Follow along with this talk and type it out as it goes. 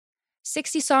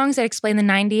60 Songs That Explain the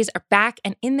 90s are back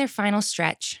and in their final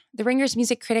stretch. The Ringer's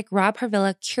music critic Rob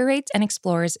Harvilla curates and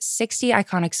explores 60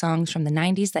 iconic songs from the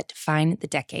 90s that define the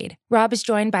decade. Rob is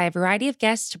joined by a variety of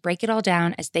guests to break it all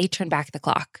down as they turn back the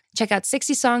clock. Check out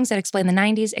 60 Songs That Explain the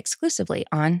 90s exclusively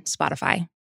on Spotify.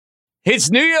 It's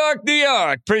New York, New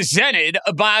York, presented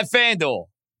by FanDuel.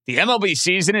 The MLB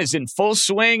season is in full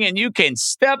swing, and you can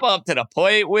step up to the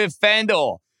plate with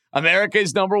FanDuel,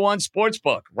 America's #1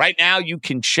 sportsbook. Right now, you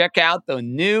can check out the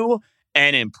new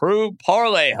and improved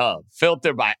Parlay Hub,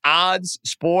 filtered by odds,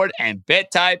 sport, and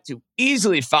bet type to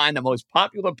easily find the most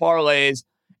popular parlays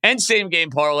and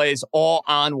same-game parlays all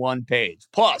on one page.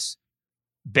 Plus,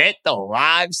 bet the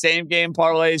live same-game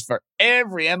parlays for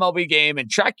every MLB game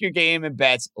and track your game and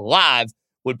bets live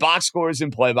with box scores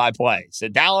and play-by-play. So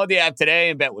download the app today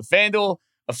and bet with FanDuel,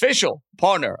 official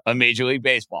partner of Major League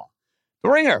Baseball. The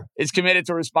Ringer is committed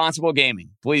to responsible gaming.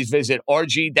 Please visit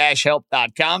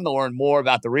rg-help.com to learn more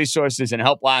about the resources and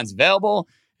helplines available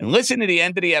and listen to the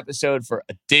end of the episode for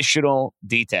additional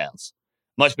details.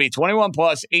 Must be 21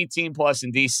 plus, 18 plus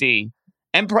in D.C.,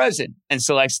 and present in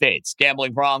select states.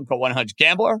 Gambling problem, call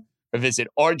 1-800-GAMBLER or visit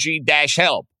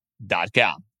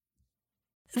rg-help.com.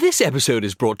 This episode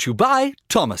is brought to you by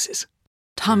Thomas's.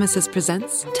 Thomas's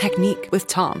presents Technique with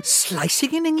Tom.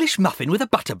 Slicing an English muffin with a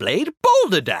butter blade?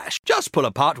 Boulder Dash! Just pull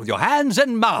apart with your hands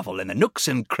and marvel in the nooks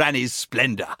and crannies'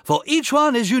 splendor. For each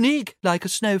one is unique, like a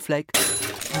snowflake.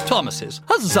 Thomas's,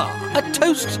 huzzah! A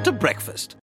toast to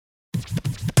breakfast.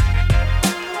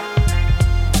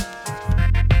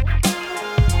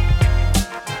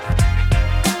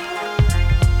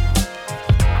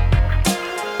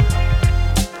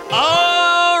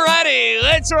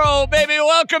 Let's roll, baby.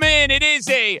 Welcome in. It is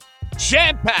a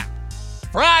jam-packed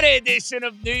Friday edition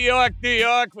of New York, New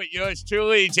York with yours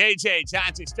truly, JJ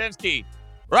Johnson Stemsky,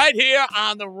 right here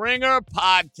on the Ringer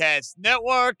Podcast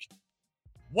Network.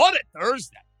 What a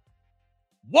Thursday.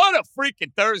 What a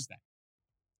freaking Thursday.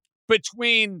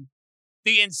 Between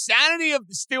the insanity of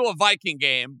the Steelers-Viking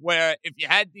game, where if you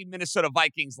had the Minnesota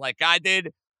Vikings like I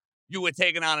did, you were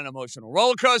taking on an emotional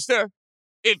roller coaster.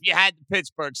 If you had the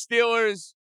Pittsburgh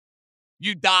Steelers,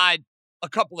 you died a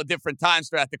couple of different times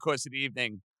throughout the course of the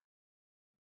evening.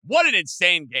 What an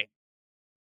insane game.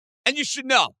 And you should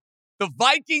know, the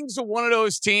Vikings are one of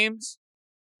those teams,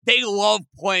 they love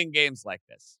playing games like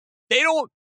this. They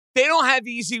don't have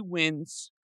easy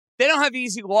wins. They don't have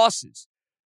easy losses.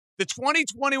 The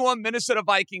 2021 Minnesota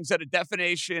Vikings are the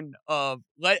definition of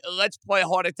let's play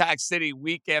Heart Attack City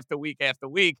week after week after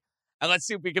week, and let's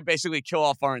see if we can basically kill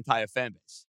off our entire fan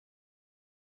base.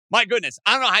 My goodness,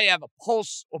 I don't know how you have a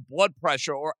pulse or blood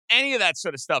pressure or any of that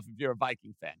sort of stuff if you're a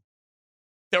Viking fan.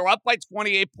 They're up by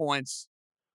 28 points.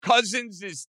 Cousins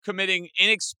is committing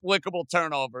inexplicable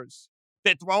turnovers.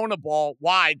 They're throwing the ball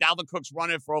wide. Dalvin Cook's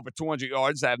running for over 200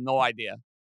 yards. I have no idea.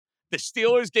 The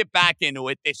Steelers get back into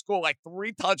it. They score like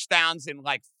 3 touchdowns in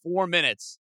like 4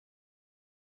 minutes.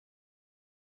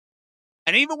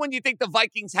 And even when you think the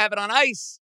Vikings have it on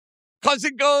ice,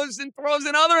 Cousins goes and throws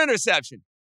another interception.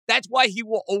 That's why he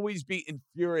will always be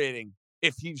infuriating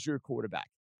if he's your quarterback.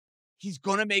 He's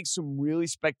going to make some really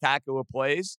spectacular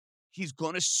plays. He's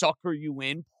going to sucker you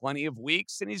in plenty of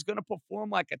weeks, and he's going to perform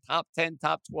like a top 10,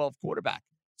 top 12 quarterback,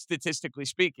 statistically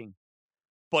speaking.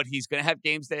 But he's going to have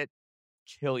games that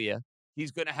kill you.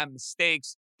 He's going to have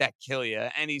mistakes that kill you,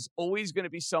 and he's always going to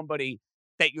be somebody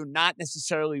that you're not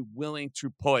necessarily willing to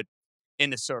put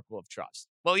in the circle of trust.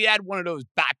 Well, he had one of those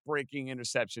back-breaking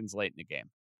interceptions late in the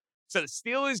game. So the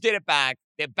Steelers get it back.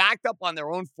 They're backed up on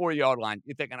their own 4-yard line.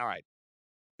 You're thinking, all right,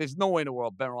 there's no way in the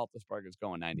world Ben Roethlisberger is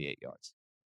going 98 yards.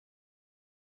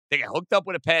 They get hooked up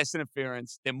with a pass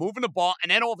interference. They're moving the ball, and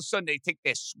then all of a sudden they take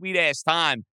their sweet-ass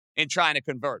time in trying to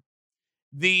convert.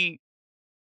 The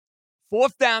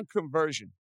 4th down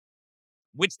conversion,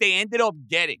 which they ended up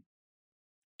getting,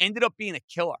 ended up being a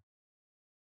killer.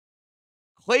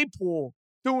 Claypool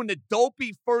doing the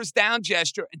dopey first down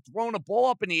gesture and throwing the ball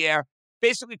up in the air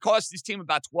basically cost his team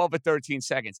about 12 or 13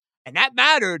 seconds. And that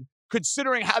mattered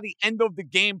considering how the end of the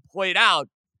game played out,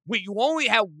 where you only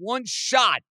had 1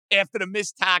 shot after the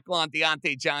missed tackle on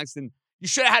Deontay Johnson. You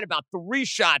should have had about 3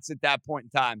 shots at that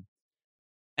point in time.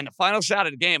 And the final shot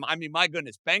of the game, I mean, my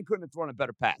goodness, Ben couldn't have thrown a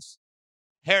better pass.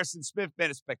 Harrison Smith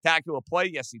made a spectacular play.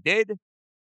 Yes, he did.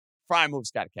 Freiermuth's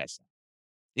got to catch that.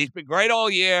 He's been great all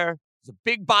year. He's a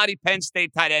big body Penn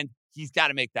State tight end. He's got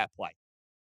to make that play.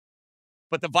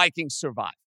 But the Vikings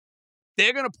survive.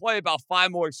 They're going to play about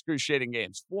 5 more excruciating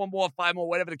games. 4 more, 5 more,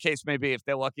 whatever the case may be, if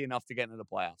they're lucky enough to get into the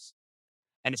playoffs.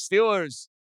 And the Steelers,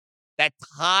 that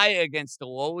tie against the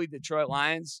lowly Detroit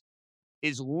Lions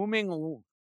is looming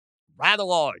rather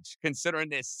large, considering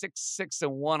they're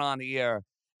 6-1 on the year,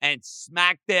 and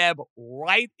smack dab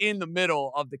right in the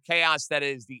middle of the chaos that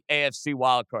is the AFC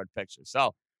wildcard picture.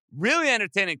 So, really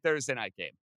entertaining Thursday night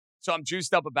game. So, I'm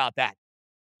juiced up about that.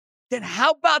 Then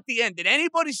how about the end? Did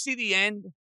anybody see the end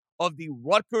of the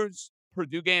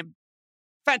Rutgers-Purdue game?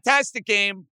 Fantastic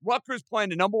game. Rutgers playing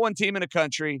the number one team in the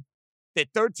country. They're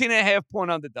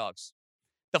 13.5-point underdogs.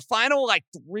 The final,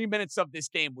 3 minutes of this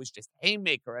game was just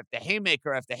haymaker after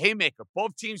haymaker after haymaker.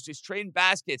 Both teams just trading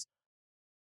baskets.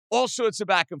 All sorts of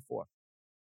back and forth.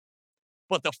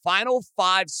 But the final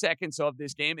 5 seconds of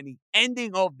this game and the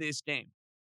ending of this game,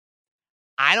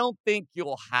 I don't think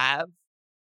you'll have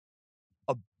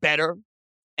a better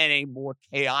and a more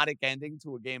chaotic ending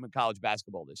to a game in college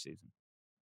basketball this season.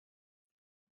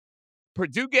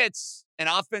 Purdue gets an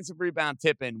offensive rebound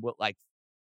tip-in with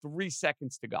 3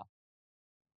 seconds to go.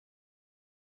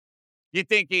 You're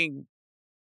thinking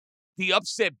the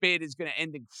upset bid is going to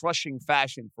end in crushing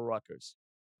fashion for Rutgers.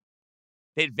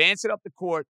 They advance it up the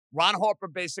court. Ron Harper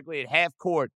basically at half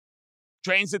court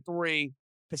drains a three.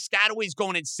 Piscataway's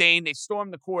going insane. They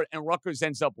storm the court, and Rutgers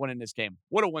ends up winning this game.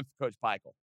 What a win for Coach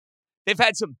Peichel. They've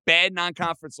had some bad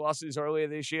non-conference losses earlier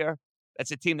this year.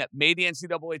 That's a team that made the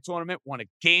NCAA tournament, won a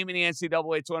game in the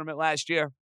NCAA tournament last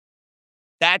year.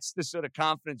 That's the sort of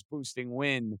confidence-boosting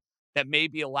win that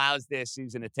maybe allows their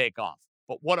season to take off.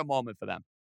 But what a moment for them.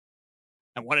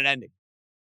 And what an ending.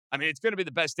 I mean, it's going to be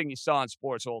the best thing you saw in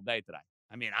sports all day today.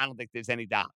 I mean, I don't think there's any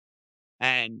doubt.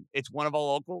 And it's one of our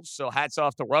locals, so hats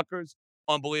off to Rutgers.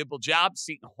 Unbelievable job.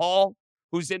 Seton Hall,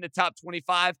 who's in the top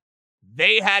 25,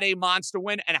 they had a monster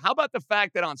win. And how about the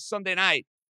fact that on Sunday night,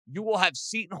 you will have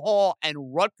Seton Hall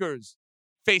and Rutgers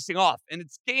facing off. And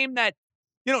it's a game that,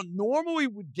 normally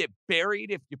would get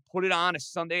buried if you put it on a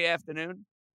Sunday afternoon.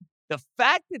 The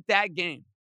fact that that game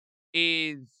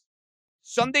is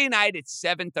Sunday night at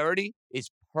 7:30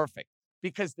 is perfect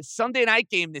because the Sunday night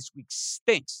game this week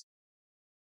stinks.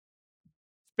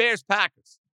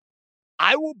 Bears-Packers.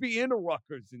 I will be in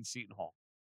Rutgers in Seton Hall.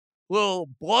 Little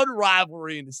blood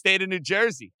rivalry in the state of New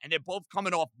Jersey. And they're both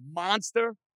coming off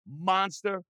monster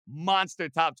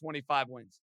top 25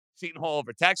 wins. Seton Hall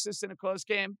over Texas in a close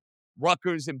game.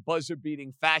 Rutgers in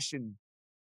buzzer-beating fashion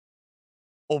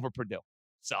over Purdue.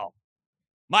 So,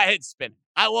 my head's spinning.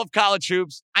 I love college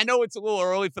hoops. I know it's a little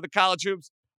early for the college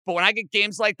hoops, but when I get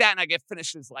games like that and I get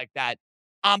finishes like that,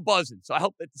 I'm buzzing. So I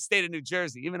hope that the state of New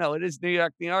Jersey, even though it is New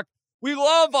York, we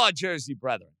love our Jersey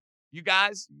brethren. You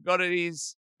guys go to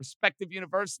these respective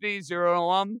universities, you're an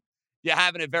alum, you're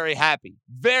having a very happy,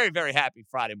 very, very happy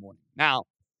Friday morning. Now,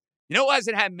 you know who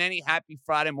hasn't had many happy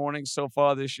Friday mornings so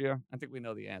far this year? I think we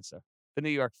know the answer. The New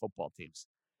York football teams.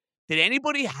 Did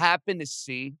anybody happen to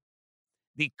see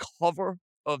the cover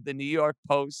of the New York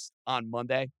Post on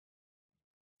Monday?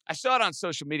 I saw it on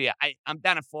social media. I'm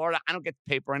down in Florida. I don't get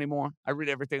the paper anymore. I read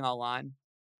everything online.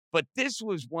 But this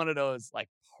was one of those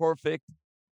perfect,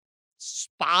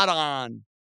 spot-on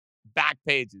back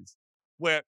pages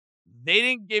where they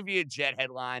didn't give you a Jet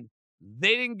headline.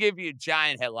 They didn't give you a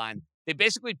Giant headline. They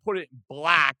basically put it in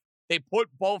black. They put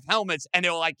both helmets, and they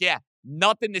were like, yeah,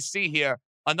 nothing to see here.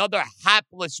 Another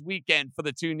hapless weekend for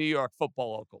the two New York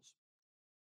football locals.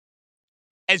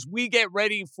 As we get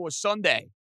ready for Sunday,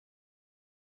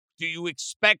 do you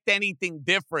expect anything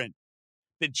different?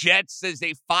 The Jets as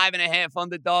a 5.5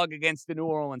 underdog against the New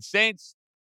Orleans Saints.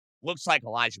 Looks like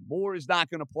Elijah Moore is not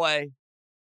going to play.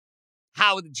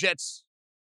 How are the Jets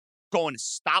going to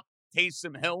stop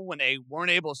Taysom Hill when they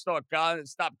weren't able to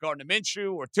stop Gardner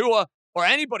Minshew or Tua or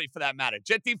anybody for that matter?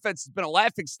 Jet defense has been a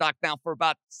laughingstock now for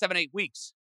about 7-8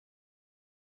 weeks.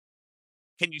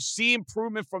 Can you see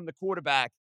improvement from the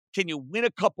quarterback? Can you win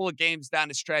a couple of games down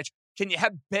the stretch? Can you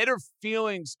have better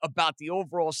feelings about the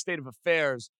overall state of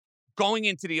affairs going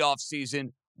into the offseason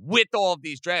with all of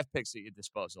these draft picks at your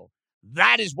disposal?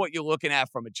 That is what you're looking at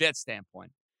from a Jets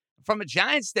standpoint. From a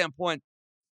Giants standpoint,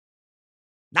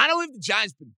 not only have the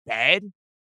Giants been bad,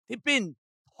 they've been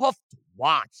tough to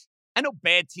watch. I know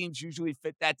bad teams usually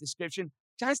fit that description.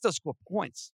 Giants don't score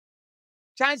points.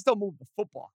 Giants don't move the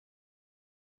football.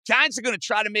 Giants are going to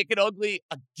try to make it ugly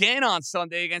again on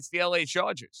Sunday against the LA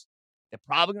Chargers. They're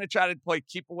probably going to try to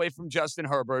keep away from Justin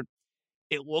Herbert.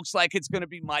 It looks like it's going to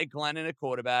be Mike Glennon at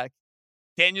quarterback.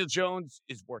 Daniel Jones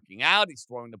is working out. He's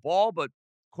throwing the ball, but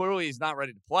clearly he's not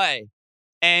ready to play.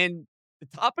 And the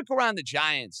topic around the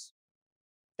Giants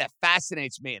that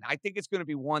fascinates me, and I think it's going to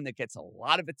be one that gets a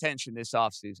lot of attention this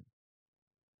offseason.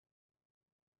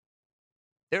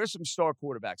 There are some star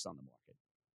quarterbacks on the market.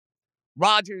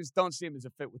 Rodgers don't see him as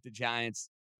a fit with the Giants.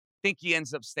 Think he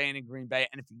ends up staying in Green Bay.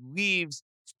 And if he leaves,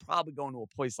 he's probably going to a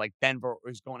place like Denver or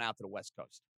he's going out to the West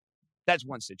Coast. That's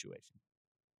one situation.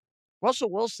 Russell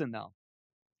Wilson, though,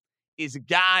 is a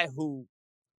guy who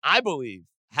I believe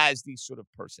has the sort of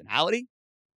personality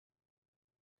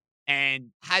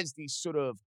and has the sort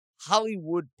of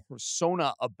Hollywood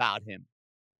persona about him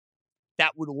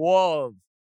that would love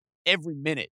every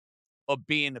minute of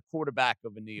being the quarterback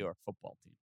of a New York football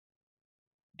team.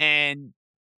 And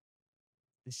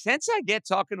the sense I get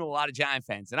talking to a lot of Giant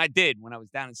fans, and I did when I was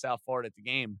down in South Florida at the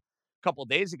game a couple of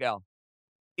days ago,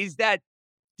 is that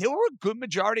there were a good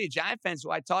majority of Giant fans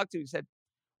who I talked to who said,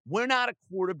 we're not a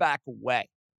quarterback away.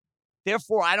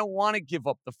 Therefore, I don't want to give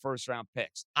up the first-round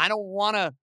picks. I don't want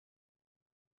to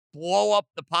blow up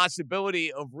the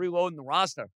possibility of reloading the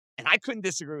roster. And I couldn't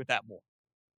disagree with that more.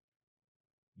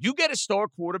 You get a star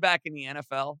quarterback in the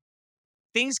NFL,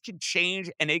 things can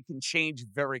change, and they can change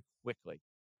very quickly.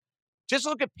 Just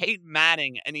look at Peyton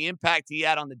Manning and the impact he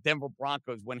had on the Denver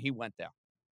Broncos when he went there.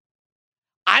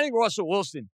 I think Russell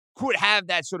Wilson could have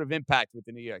that sort of impact with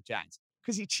the New York Giants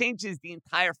because he changes the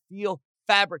entire feel,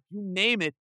 fabric, you name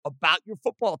it, about your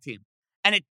football team.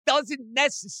 And it doesn't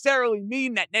necessarily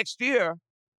mean that next year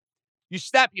you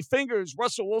snap your fingers,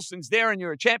 Russell Wilson's there, and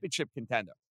you're a championship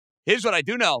contender. Here's what I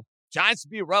do know. Giants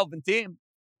would be a relevant team.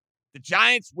 The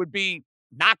Giants would be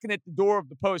knocking at the door of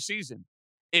the postseason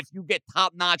if you get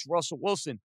top-notch Russell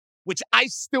Wilson, which I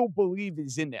still believe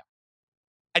is in there.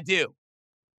 I do.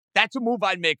 That's a move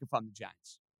I'd make if I'm the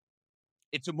Giants.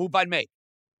 It's a move I'd make.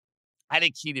 I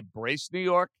think he'd embrace New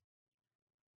York.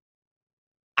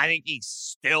 I think he's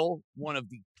still one of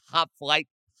the top-flight,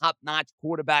 top-notch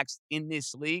quarterbacks in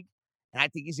this league, and I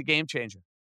think he's a game changer.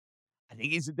 I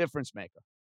think he's a difference maker.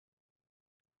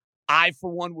 I,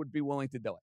 for one, would be willing to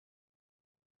do it.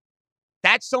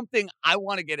 That's something I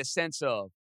want to get a sense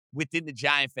of within the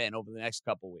Giant fan over the next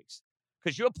couple of weeks.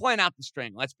 Because you're playing out the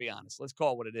string, let's be honest. Let's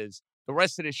call it what it is. The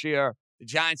rest of this year, the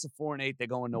Giants are 4-8. They're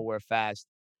going nowhere fast.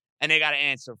 And they got to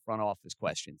answer front office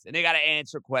questions. And they got to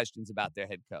answer questions about their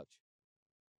head coach.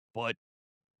 But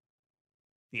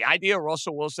the idea of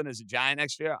Russell Wilson as a Giant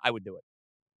next year, I would do it.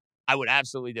 I would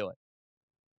absolutely do it.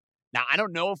 Now, I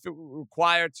don't know if it would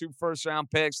require 2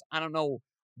 first-round picks. I don't know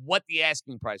what the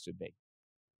asking price would be,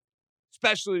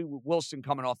 especially with Wilson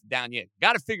coming off the down year.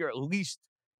 Got to figure at least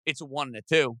it's a 1 and a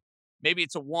 2. Maybe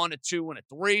it's a 1, a 2, and a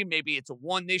 3. Maybe it's a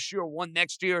 1 this year, 1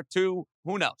 next year, 2.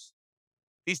 Who knows?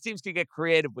 These teams can get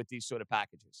creative with these sort of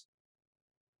packages.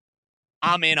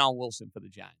 I'm in on Wilson for the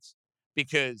Giants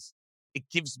because it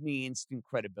gives me instant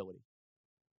credibility.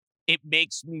 It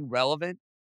makes me relevant.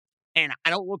 And I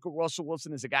don't look at Russell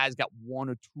Wilson as a guy who's got 1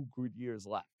 or 2 good years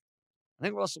left. I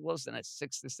think Russell Wilson has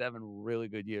 6 to 7 really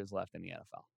good years left in the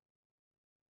NFL.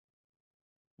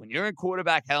 When you're in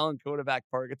quarterback hell and quarterback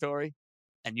purgatory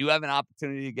and you have an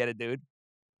opportunity to get a dude,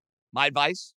 my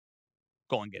advice,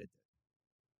 go and get a dude.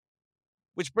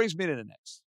 Which brings me to the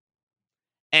Knicks.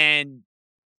 And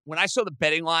when I saw the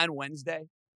betting line Wednesday,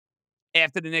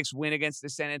 after the Knicks win against the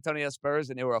San Antonio Spurs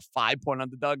and they were a 5-point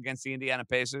underdog against the Indiana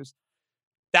Pacers,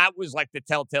 that was like the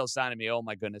telltale sign of me, oh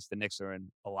my goodness, the Knicks are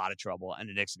in a lot of trouble and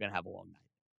the Knicks are going to have a long night.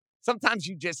 Sometimes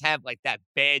you just have like that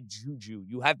bad juju.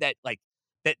 You have that like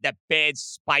that bad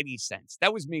spidey sense.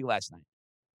 That was me last night.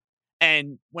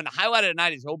 And when the highlight of the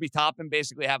night is Obi Toppin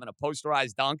basically having a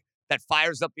posterized dunk that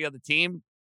fires up the other team,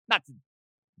 not to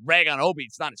rag on Obi,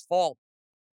 it's not his fault.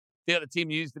 The other team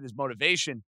used it as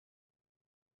motivation.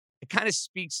 It kind of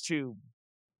speaks to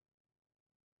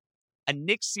a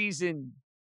Knicks season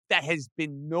that has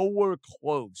been nowhere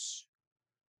close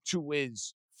to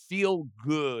as feel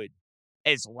good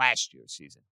as last year's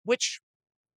season, which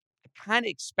I kind of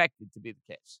expected to be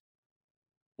the case.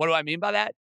 What do I mean by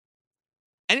that?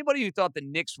 Anybody who thought the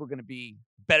Knicks were going to be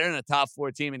better than a top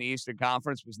 4 team in the Eastern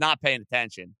Conference was not paying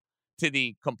attention to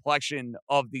the complexion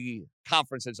of the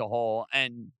conference as a whole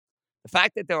and the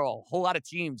fact that there are a whole lot of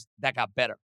teams that got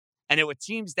better. And there were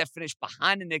teams that finished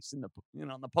behind the Knicks in the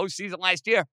postseason last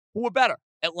year who were better.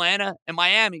 Atlanta and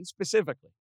Miami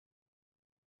specifically.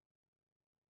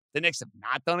 The Knicks have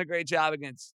not done a great job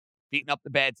against beating up the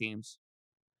bad teams.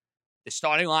 The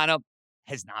starting lineup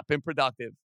has not been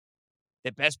productive.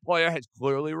 Their best player has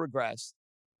clearly regressed.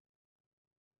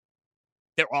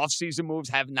 Their offseason moves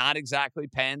have not exactly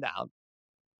panned out.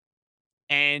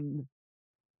 And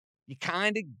you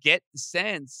kind of get the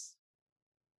sense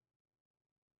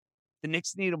the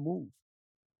Knicks need a move.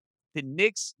 The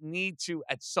Knicks need to,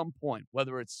 at some point,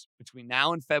 whether it's between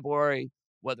now and February,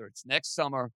 whether it's next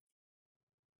summer,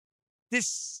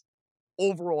 this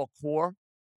overall core,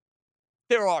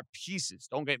 there are pieces,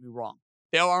 don't get me wrong.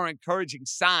 There are encouraging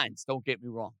signs, don't get me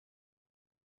wrong.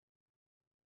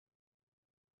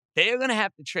 They're going to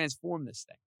have to transform this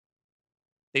thing.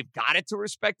 They've got it to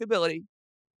respectability.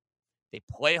 They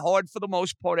play hard for the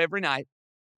most part every night.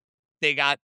 They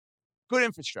got good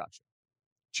infrastructure.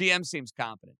 GM seems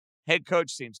confident. Head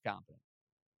coach seems confident.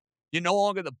 You're no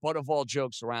longer the butt of all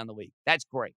jokes around the league. That's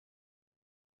great.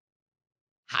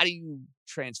 How do you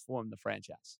transform the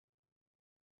franchise?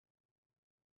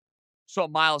 Saw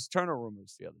Miles Turner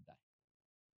rumors the other day.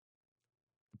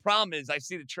 The problem is I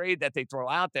see the trade that they throw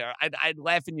out there. I'd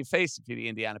laugh in your face if you're the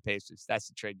Indiana Pacers. That's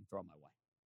the trade you throw my way.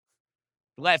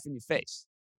 Laugh in your face.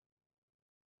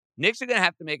 Knicks are going to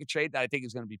have to make a trade that I think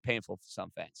is going to be painful for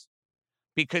some fans.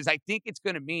 Because I think it's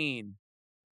going to mean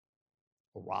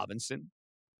a Robinson,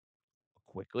 a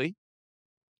Quickly,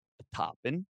 a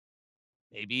Toppin,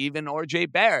 maybe even R.J.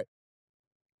 Barrett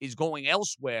is going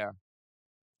elsewhere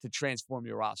to transform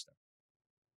your roster.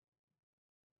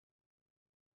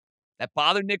 That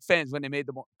bothered Knicks fans when they made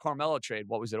the Carmelo trade,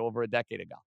 what was it, over a decade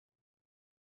ago.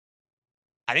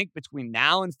 I think between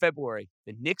now and February,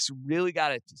 the Knicks really got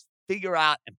to just figure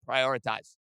out and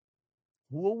prioritize.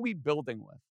 Who are we building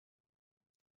with?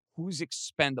 Who's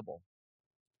expendable?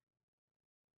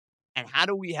 And how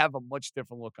do we have a much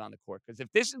different look on the court? Because if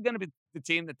this is going to be the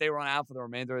team that they run out for the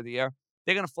remainder of the year,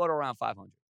 they're going to float around 500.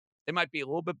 They might be a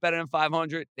little bit better than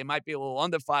 500. They might be a little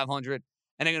under 500.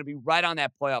 And they're going to be right on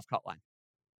that playoff cut line.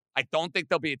 I don't think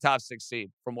they'll be a top 6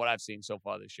 seed from what I've seen so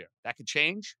far this year. That could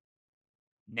change.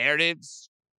 Narratives,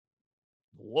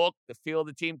 the look, the feel of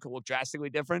the team could look drastically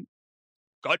different.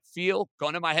 Gut feel,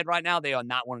 gun in my head right now, they are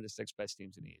not one of the 6 best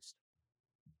teams in the East.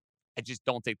 I just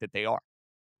don't think that they are.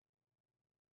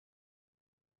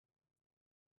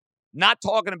 Not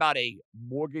talking about a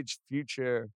mortgage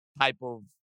future type of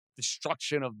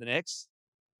destruction of the Knicks.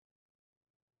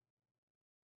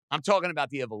 I'm talking about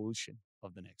the evolution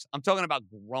of the Knicks. I'm talking about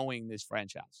growing this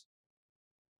franchise.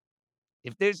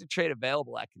 If there's a trade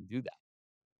available that can do that,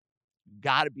 you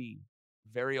got to be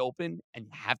very open and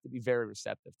you have to be very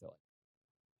receptive to it.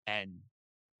 And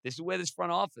this is where this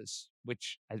front office,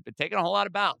 which has been taking a whole lot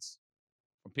of bounce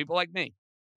from people like me,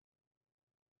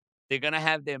 they're going to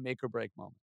have their make or break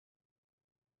moment.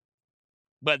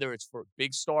 Whether it's for a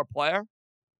big star player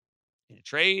in a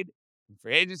trade, in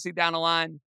free agency down the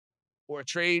line, or a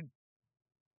trade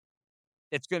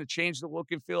that's going to change the look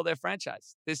and feel of their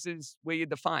franchise. This is where you're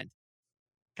defined.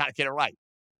 Got to get it right.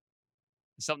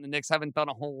 It's something the Knicks haven't done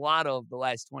a whole lot of the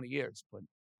last 20 years, but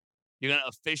you're going to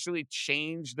officially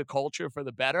change the culture for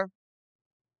the better.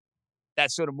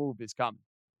 That sort of move is coming.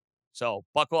 So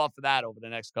buckle up for that over the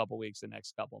next couple of weeks, the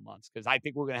next couple of months, because I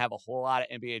think we're going to have a whole lot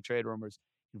of NBA trade rumors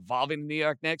involving the New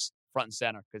York Knicks front and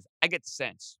center, because I get the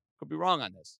sense, could be wrong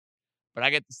on this, but I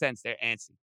get the sense they're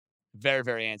antsy. Very,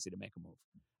 very antsy to make a move.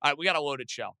 All right, we got a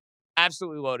loaded show.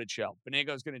 Absolutely loaded show.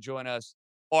 Beningo's going to join us.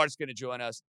 Art's going to join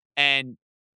us. And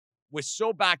we're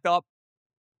so backed up,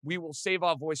 we will save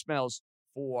our voicemails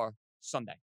for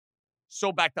Sunday.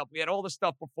 So backed up. We had all the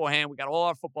stuff beforehand. We got all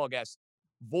our football guests.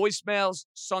 Voicemails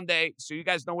Sunday, so you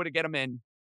guys know where to get them in.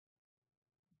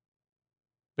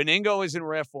 Beningo is in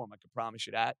rare form, I can promise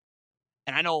you that.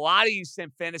 And I know a lot of you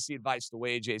sent fantasy advice the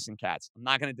way of Jason Katz. I'm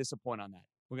not going to disappoint on that.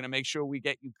 We're going to make sure we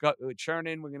get you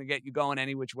churning. We're going to get you going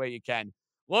any which way you can.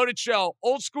 Loaded show,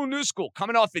 old school, new school,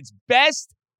 coming off its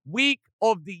best week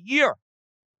of the year.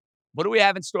 What do we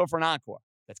have in store for an encore?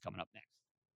 That's coming up next.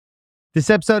 This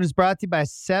episode is brought to you by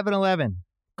 7-Eleven.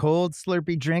 Cold,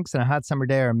 slurpy drinks and a hot summer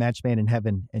day are a match made in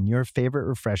heaven, and your favorite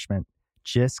refreshment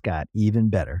just got even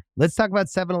better. Let's talk about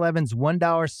 7-Eleven's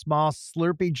 $1 small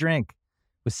slurpy drink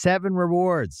with 7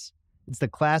 rewards. It's the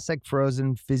classic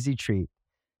frozen fizzy treat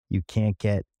you can't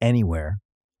get anywhere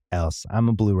else. I'm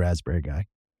a blue raspberry guy.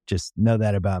 Just know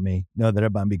that about me. Know that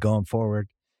about me going forward.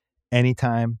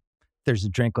 Anytime there's a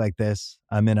drink like this,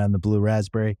 I'm in on the blue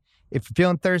raspberry. If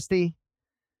you're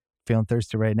feeling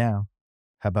thirsty right now,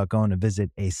 how about going to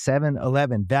visit a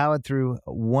 7-Eleven valid through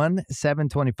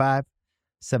 1/7/25?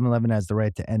 7-Eleven has the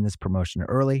right to end this promotion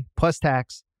early, plus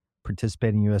tax.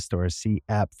 Participating U.S. stores, see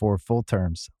app for full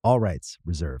terms. All rights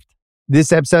reserved.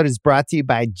 This episode is brought to you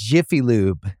by Jiffy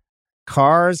Lube.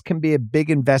 Cars can be a big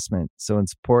investment, so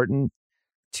it's important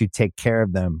to take care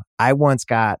of them. I once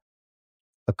got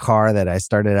a car that I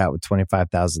started out with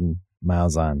 25,000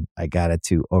 miles on. I got it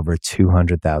to over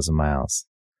 200,000 miles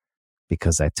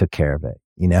because I took care of it.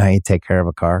 You know how you take care of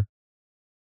a car?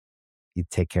 You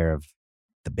take care of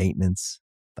the maintenance,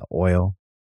 the oil,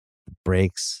 the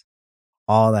brakes,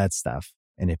 all that stuff.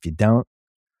 And if you don't,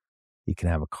 you can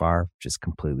have a car just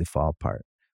completely fall apart.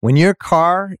 When your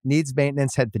car needs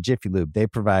maintenance, head to Jiffy Lube. They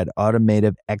provide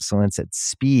automotive excellence at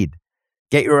speed.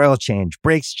 Get your oil change,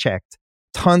 brakes checked,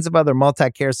 tons of other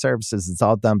multi-care services. It's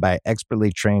all done by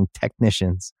expertly trained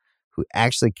technicians who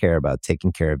actually care about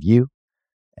taking care of you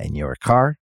and your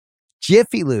car.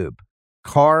 Jiffy Lube,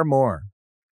 car more.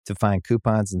 To find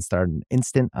coupons and start an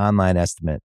instant online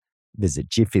estimate, visit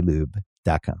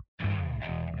jiffylube.com.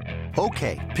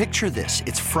 Okay, picture this.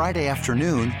 It's Friday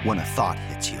afternoon when a thought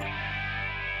hits you.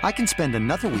 I can spend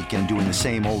another weekend doing the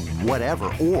same old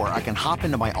whatever, or I can hop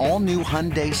into my all-new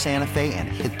Hyundai Santa Fe and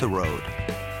hit the road.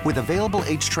 With available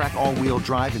H-Track all-wheel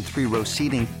drive and 3-row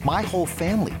seating, my whole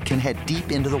family can head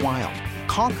deep into the wild.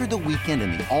 Conquer the weekend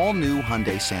in the all-new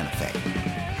Hyundai Santa Fe.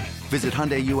 Visit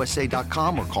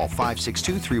HyundaiUSA.com or call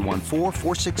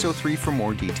 562-314-4603 for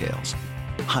more details.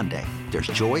 Hyundai, there's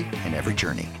joy in every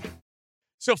journey.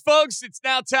 So, folks, it's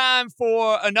now time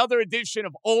for another edition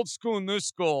of Old School, New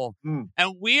School.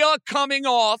 And we are coming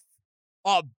off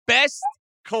our best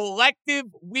collective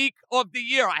week of the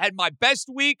year. I had my best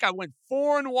week. I went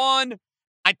 4-1.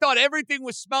 I thought everything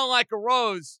was smelling like a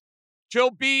rose.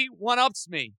 Joe B one-ups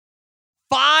me.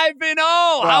 5-0.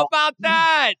 How about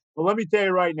that? Well, let me tell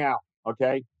you right now,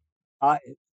 okay?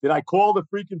 Did I call the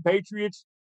freaking Patriots?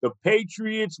 The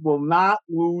Patriots will not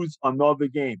lose another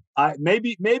game.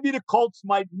 Maybe the Colts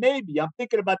might. Maybe. I'm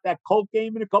thinking about that Colt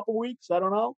game in a couple weeks. I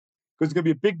don't know. Because it's going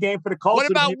to be a big game for the Colts. What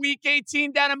about Week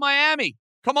 18 down in Miami?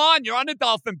 Come on, you're on the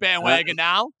Dolphin bandwagon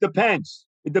now. Depends.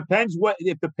 It depends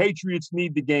if the Patriots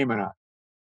need the game or not.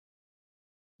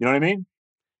 You know what I mean?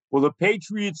 Well, the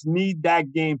Patriots need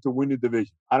that game to win the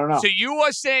division. I don't know. So you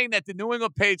are saying that the New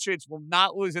England Patriots will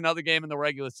not lose another game in the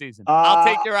regular season. I'll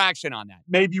take your action on that.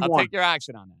 Maybe I'll one. take your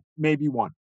action on that. Maybe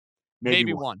one.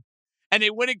 Maybe one. And they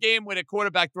win a game where the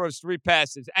quarterback throws 3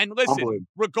 passes. And listen,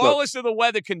 regardless of the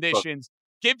weather conditions,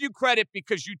 give you credit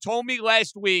because you told me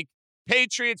last week,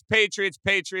 Patriots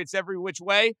every which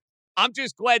way. I'm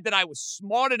just glad that I was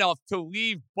smart enough to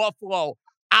leave Buffalo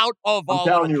out of all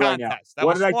of the contest.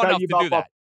 What did I tell you about Buffalo?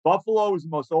 Buffalo is the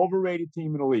most overrated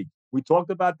team in the league. We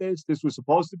talked about this. This was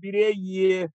supposed to be their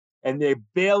year, and they're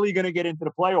barely going to get into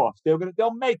the playoffs.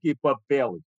 They'll make it, but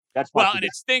barely. That's and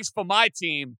it stinks for my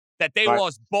team that they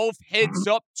lost both heads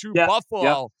up to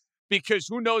Buffalo because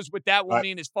who knows what that will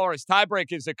mean as far as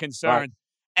tiebreakers are concerned.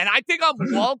 And I think I'm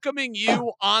welcoming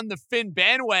you on the Finn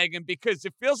bandwagon because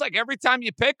it feels like every time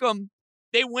you pick them,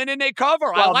 they win and they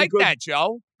cover. I like that,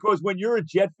 Joe. Because when you're a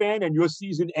Jet fan and your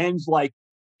season ends like,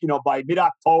 by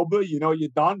mid-October, you're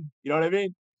done. You know what I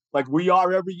mean? Like we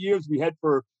are every year as we head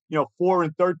for,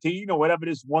 4-13 or whatever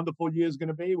this wonderful year is going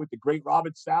to be with the great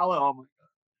Robert Saleh. Oh, my God.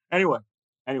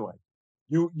 Anyway,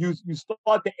 you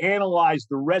start to analyze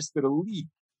the rest of the league.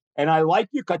 And I like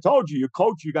you. I told you, your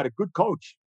coach, you got a good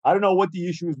coach. I don't know what the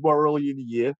issues were early in the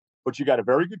year, but you got a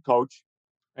very good coach.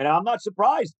 And I'm not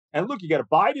surprised. And look, you got to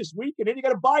buy this week, and then you got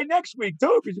to buy next week,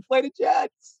 too, because you play the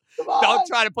Jets. Come on. Don't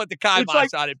try to put the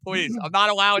kibosh on it, please. I'm not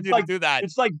allowing you to do that.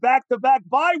 It's like back-to-back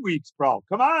bye weeks, bro.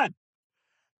 Come on.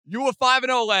 You were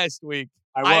 5-0 last week.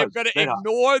 I am going to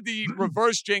ignore the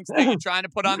reverse jinx that you're trying to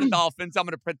put on the Dolphins. I'm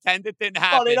going to pretend it didn't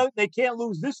happen. Well, they can't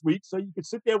lose this week, so you can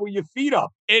sit there with your feet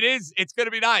up. It's going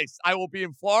to be nice. I will be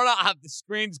in Florida. I'll have the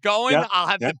screens going. Yep. I'll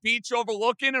have the beach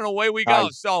overlooking, and away we go.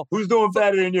 So who's doing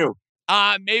better than you?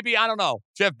 Maybe, I don't know,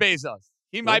 Jeff Bezos.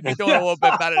 He might be doing a little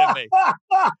bit better than me.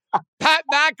 Pat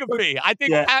McAfee. I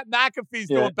think Pat McAfee's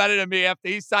doing better than me after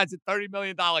he signs a $30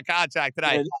 million contract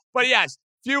today. Yeah. But yes,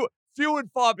 few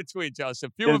and far between,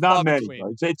 Joseph. Few and far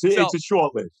between. It's a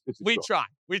short list. We try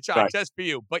just for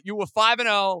you. But you were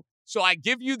 5-0, so I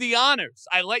give you the honors.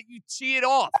 I let you tee it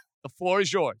off. The floor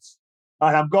is yours. All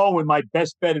right, I'm going with my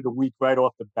best bet of the week right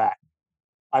off the bat.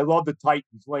 I love the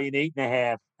Titans laying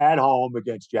 8.5 at home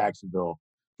against Jacksonville.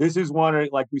 This is one of,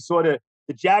 like we saw the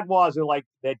Jaguars are like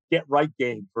that get-right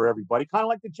game for everybody, kind of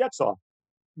like the Jets are.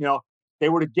 They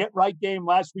were the get-right game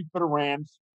last week for the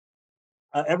Rams.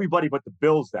 Everybody but the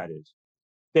Bills, that is.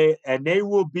 They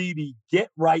will be the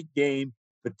get-right game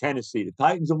for Tennessee. The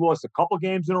Titans have lost a couple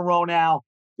games in a row now.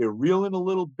 They're reeling a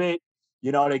little bit.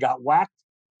 They got whacked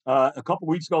a couple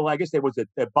weeks ago. I guess there was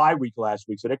a bye week last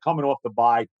week, so they're coming off the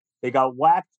bye. They got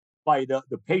whacked by the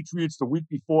Patriots the week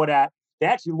before that. They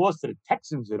actually lost to the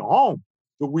Texans at home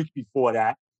the week before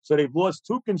that. So they've lost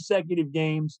 2 consecutive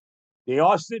games. They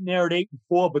are sitting there at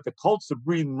 8-4, but the Colts are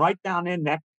breathing right down their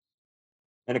neck.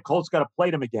 And the Colts got to play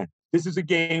them again. This is a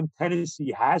game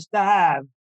Tennessee has to have.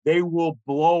 They will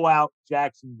blow out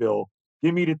Jacksonville.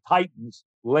 Give me the Titans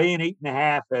laying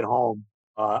 8.5 at home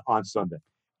on Sunday.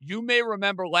 You may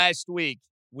remember last week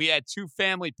we had 2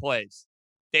 family plays.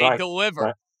 They delivered.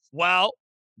 Right. Well,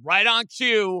 right on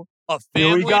cue, a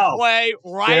family play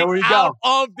out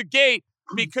of the gate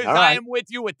because I am with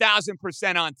you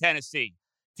 1,000% on Tennessee.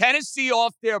 Tennessee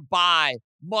off their bye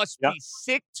must be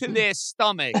sick to their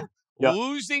stomach.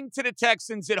 Losing to the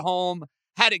Texans at home,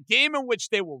 had a game in which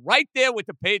they were right there with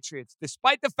the Patriots,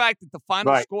 despite the fact that the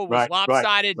final score was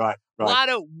lopsided. A lot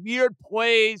of weird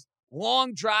plays,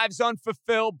 long drives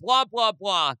unfulfilled, blah, blah,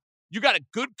 blah. You got a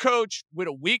good coach with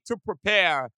a week to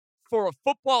prepare for a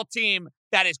football team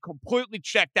that is completely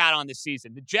checked out on the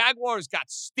season. The Jaguars got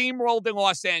steamrolled in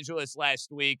Los Angeles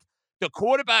last week. The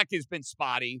quarterback has been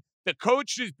spotty. The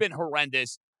coach has been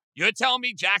horrendous. You're telling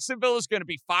me Jacksonville is going to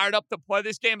be fired up to play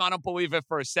this game? I don't believe it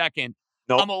for a second.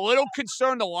 Nope. I'm a little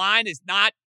concerned the line is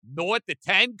not north of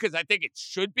 10 because I think it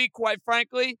should be, quite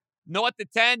frankly. North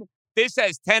of 10, this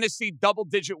has Tennessee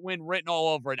double-digit win written all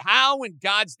over it. How in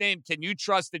God's name can you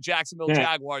trust the Jacksonville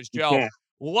Jaguars, Joe?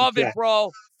 Love it,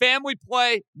 bro. Family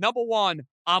play, number one.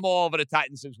 I'm all over the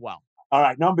Titans as well. All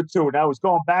right, number two. And I was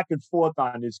going back and forth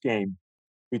on this game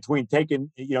between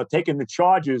taking the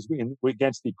Chargers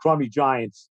against the crummy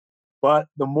Giants. But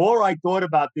the more I thought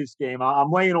about this game,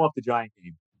 I'm laying off the Giant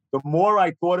game. The more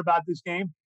I thought about this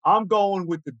game, I'm going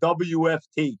with the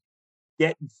WFT,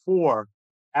 getting 4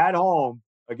 at home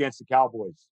against the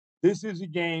Cowboys. This is a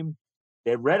game.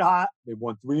 They're red hot. They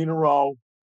won 3 in a row.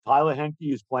 Tyler Henke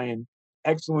is playing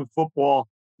excellent football.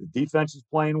 The defense is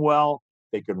playing well.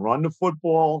 They can run the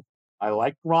football. I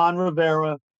like Ron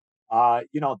Rivera.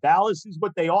 Dallas is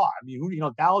what they are. I mean,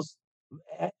 Dallas,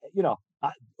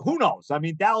 who knows? I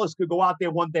mean, Dallas could go out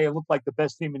there one day and look like the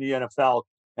best team in the NFL,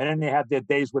 and then they have their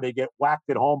days where they get whacked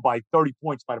at home by 30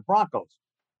 points by the Broncos.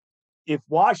 If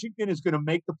Washington is going to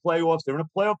make the playoffs, they're in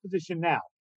a playoff position now,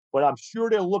 but I'm sure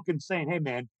they're looking, saying, hey,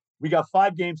 man, we got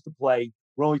 5 games to play.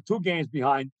 We're only 2 games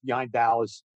behind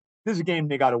Dallas. This is a game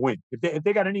they got to win. If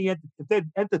they're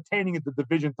entertaining at the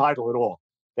division title at all,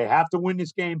 they have to win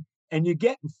this game, and you're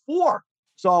getting 4.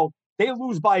 So they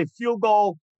lose by a field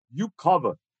goal, you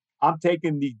cover. I'm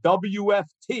taking the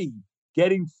WFT,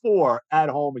 getting 4 at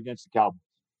home against the Cowboys.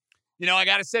 I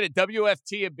got to say, the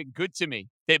WFT have been good to me.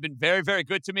 They've been very, very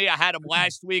good to me. I had them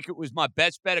last week. It was my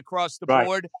best bet across the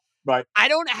board. Right. I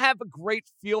don't have a great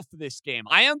feel for this game.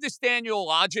 I understand your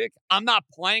logic. I'm not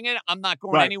playing it. I'm not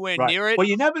going anywhere near it. Well,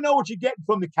 you never know what you're getting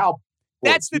from the Cowboys.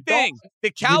 That's the thing.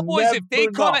 The Cowboys, if they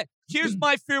come in, here's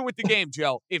my fear with the game,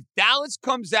 Joe. If Dallas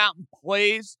comes out and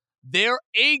plays their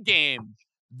A game,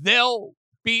 they'll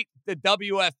beat the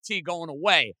WFT going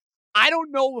away. I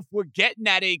don't know if we're getting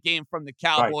that A game from the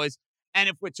Cowboys. And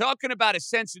if we're talking about a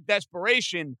sense of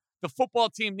desperation, the football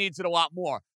team needs it a lot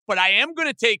more. But I am going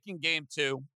to take in game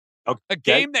 2, a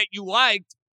game that you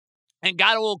liked and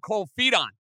got a little cold feet on.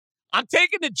 I'm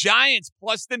taking the Giants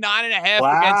plus the 9.5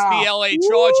 against the LA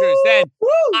Chargers. Then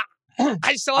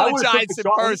I saw the Giants in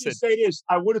person. Let me say this.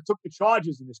 I would have took the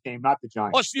Chargers in this game, not the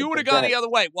Giants. Oh, so you would have gone the other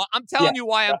way. Well, I'm telling you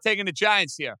why I'm taking the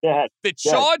Giants here. The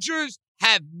Chargers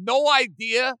have no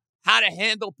idea how to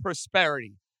handle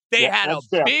prosperity. They had a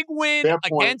big win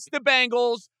against the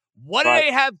Bengals. What do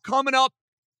they have coming up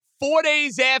 4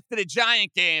 days after the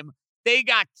Giant game? They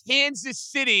got Kansas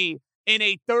City in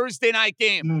a Thursday night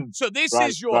game. So this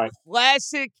is your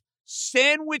classic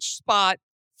sandwich spot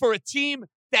for a team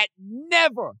that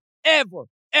never, ever,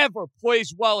 ever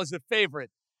plays well as a favorite.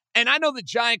 And I know the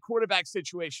Giant quarterback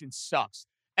situation sucks.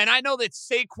 And I know that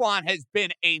Saquon has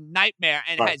been a nightmare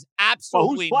and has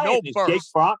absolutely no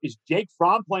burst. Is Jake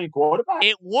Fromm playing quarterback?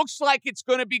 It looks like it's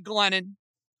going to be Glennon.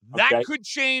 That could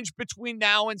change between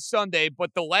now and Sunday,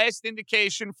 but the last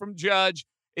indication from Judge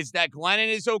is that Glennon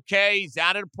is okay. He's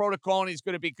out of the protocol, and he's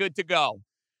going to be good to go.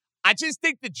 I just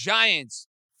think the Giants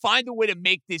find a way to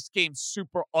make this game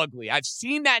super ugly. I've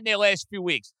seen that in their last few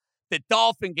weeks. The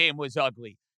Dolphin game was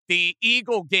ugly. The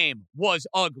Eagle game was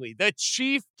ugly. The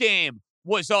Chief game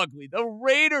was ugly. The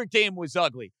Raider game was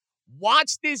ugly.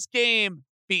 Watch this game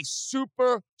be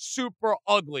super, super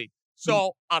ugly.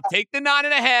 So I'll take the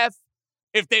 9.5.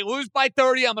 If they lose by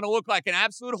 30, I'm going to look like an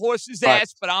absolute horse's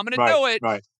ass, but I'm going to do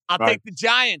it. I'll take the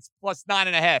Giants plus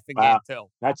 9.5 in game 2.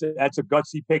 That's a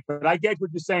gutsy pick. But I get what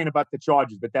you're saying about the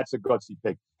Chargers, but that's a gutsy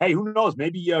pick. Hey, who knows?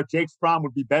 Maybe Jake Fromm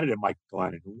would be better than Mike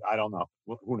Glennon. I don't know.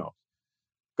 Who knows?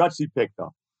 Gutsy pick,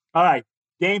 though. All right,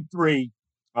 game 3.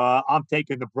 I'm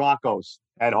taking the Broncos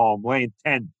at home, laying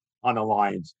 10 on the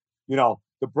Lions.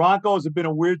 The Broncos have been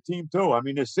a weird team, too. I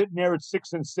mean, they're sitting there at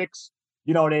 6-6.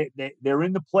 They're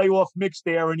in the playoff mix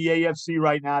there in the AFC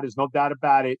right now. There's no doubt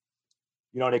about it.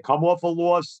 They come off a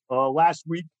loss last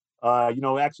week.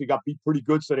 Actually got beat pretty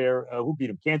good. So who beat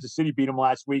them? Kansas City beat them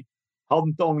last week. Held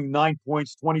them to only 9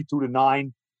 points,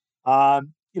 22-9.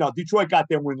 Detroit got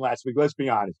their win last week. Let's be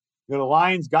honest. The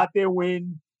Lions got their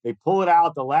win. They pull it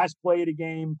out. The last play of the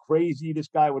game, crazy. This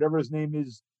guy, whatever his name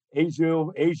is,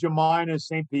 Asia Minor,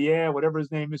 St. Pierre, whatever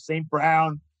his name is, St.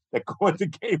 Brown, that caught the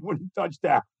game-winning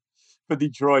touchdown for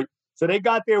Detroit. So they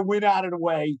got their win out of the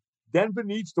way. Denver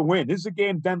needs to win. This is a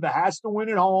game Denver has to win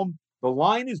at home. The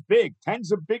line is big.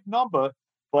 10's a big number,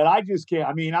 but I just can't.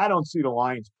 I mean, I don't see the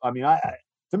Lions. I mean,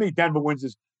 to me, Denver wins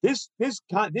this. This is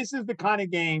the kind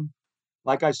of game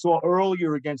like I saw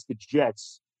earlier against the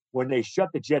Jets when they shut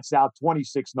the Jets out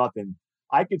 26-0.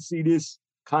 I could see this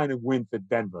kind of win for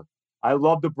Denver. I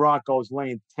love the Broncos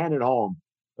laying 10 at home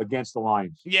against the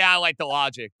Lions. Yeah, I like the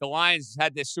logic. The Lions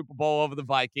had this Super Bowl over the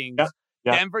Vikings. Yep.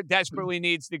 Denver desperately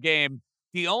needs the game.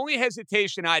 The only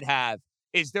hesitation I'd have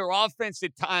is their offense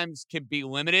at times can be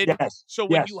limited. Yes. So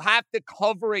when you have to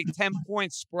cover a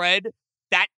 10-point spread,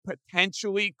 that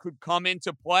potentially could come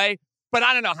into play. But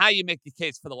I don't know how you make the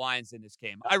case for the Lions in this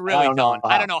game. I really don't.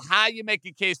 I don't know how you make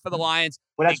a case for the Lions.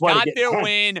 Well, they got their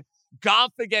win.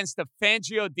 Goff against the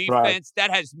Fangio defense.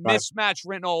 That has mismatch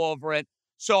written all over it.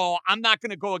 So I'm not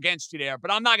going to go against you there,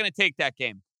 but I'm not going to take that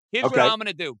game. Here's what I'm going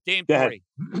to do. Game 3.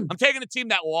 I'm taking a team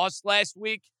that lost last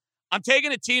week. I'm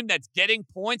taking a team that's getting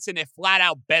points, and they're flat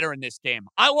out better in this game.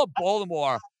 I love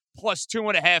Baltimore plus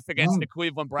 2.5 against the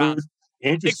Cleveland Browns.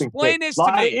 Interesting. Explain this to me.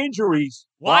 A lot of injuries.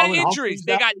 A lot of injuries.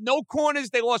 They got no corners.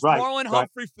 They lost Marlon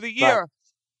Humphrey for the year.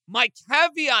 My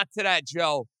caveat to that,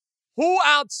 Joe, who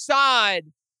outside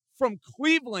from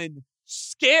Cleveland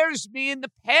scares me in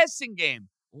the passing game?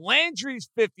 Landry's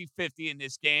 50-50 in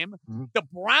this game. Mm-hmm. The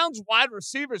Browns wide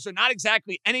receivers are not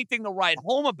exactly anything to write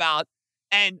home about.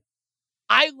 And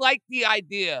I like the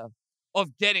idea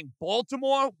of getting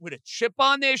Baltimore with a chip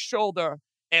on their shoulder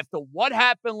after what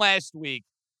happened last week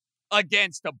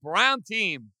against a Brown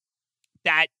team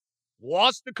that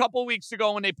lost a couple weeks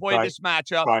ago when they played this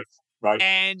matchup. Right.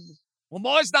 And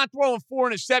Lamar's not throwing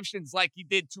 4 interceptions like he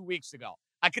did 2 weeks ago.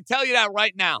 I can tell you that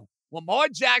right now. Lamar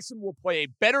Jackson will play a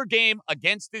better game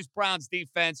against this Browns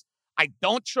defense. I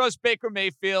don't trust Baker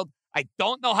Mayfield. I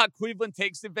don't know how Cleveland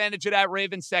takes advantage of that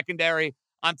Ravens secondary.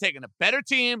 I'm taking a better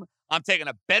team. I'm taking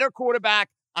a better quarterback.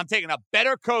 I'm taking a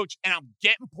better coach, and I'm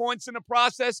getting points in the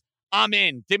process. I'm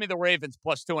in. Give me the Ravens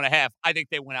plus 2.5. I think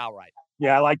they win outright.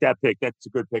 Yeah, I like that pick. That's a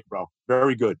good pick, bro.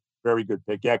 Very good. Very good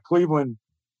pick. Yeah, Cleveland.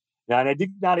 Now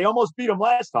they almost beat them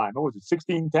last time. What was it,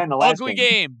 16-10 the last ugly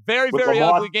game. Very, very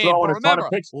Lamar ugly game. But remember,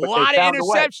 a lot of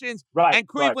interceptions, and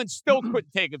Cleveland still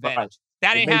couldn't take advantage.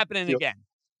 That ain't happening again.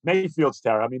 Mayfield's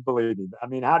terrible. I mean, believe me. I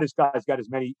mean, how this guy's got as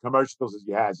many commercials as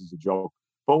he has is a joke.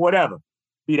 But whatever.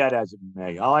 Be that as it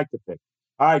may. I like the pick.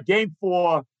 All right, game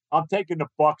 4. I'm taking the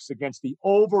Bucs against the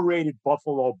overrated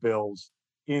Buffalo Bills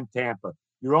in Tampa.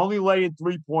 You're only laying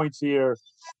 3 points here.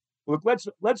 Look,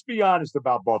 let's be honest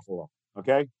about Buffalo,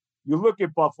 okay? You look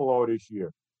at Buffalo this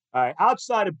year. All right,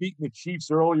 outside of beating the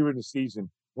Chiefs earlier in the season,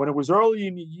 when it was early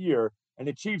in the year and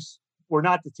the Chiefs were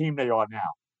not the team they are now,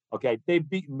 okay? They've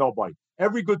beaten nobody.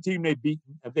 Every good team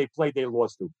they played, they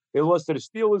lost to. They lost to the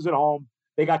Steelers at home.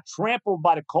 They got trampled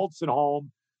by the Colts at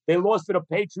home. They lost to the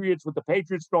Patriots with the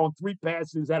Patriots throwing 3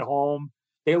 passes at home.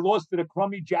 They lost to the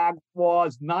crummy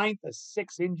Jaguars, 9-6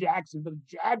 in Jacksonville,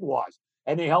 the Jaguars,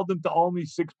 and they held them to only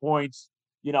 6 points.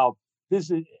 You know, they're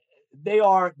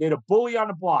the bully on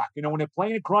the block. You know, when they're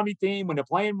playing a crummy team, when they're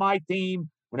playing my team,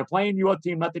 when they're playing your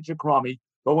team, not that you're crummy,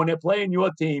 but when they're playing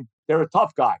your team, they're a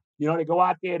tough guy. You know, they go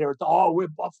out there, we're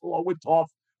Buffalo, we're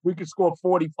tough. We can score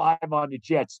 45 on the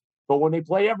Jets. But when they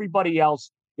play everybody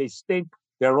else, they stink.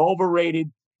 They're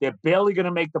overrated. They're barely going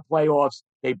to make the playoffs.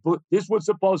 This was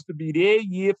supposed to be their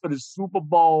year for the Super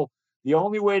Bowl. The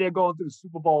only way they're going to the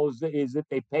Super Bowl is if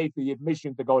they pay for the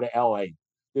admission to go to L.A.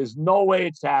 There's no way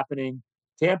it's happening.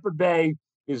 Tampa Bay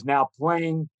is now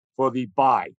playing for the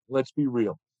bye. Let's be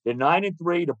real. They're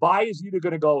 9-3. The bye is either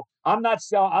going to go. I'm not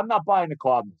buying the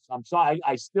Cardinals. I'm sorry.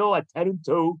 I still at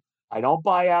 10-2. I don't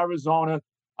buy Arizona.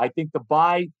 I think the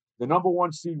bye, the number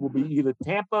 1 seed will be either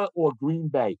Tampa or Green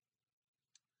Bay.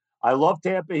 I love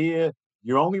Tampa here.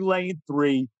 You're only laying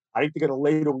 3. I think they're going to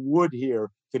lay the wood here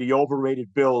to the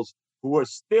overrated Bills, who are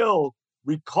still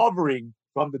recovering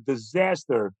from the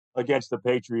disaster against the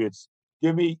Patriots.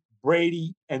 Give me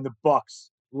Brady and the Bucs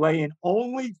laying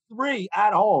only 3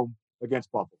 at home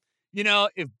against Buffalo. You know,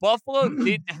 if Buffalo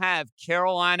didn't have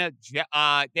Carolina, they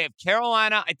have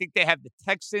Carolina. I think they have the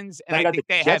Texans, and I think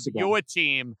they have your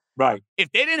team. Right.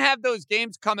 If they didn't have those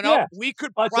games coming up, we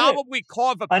could probably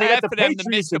carve a path for them to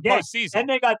miss the postseason. And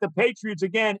they got the Patriots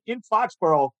again in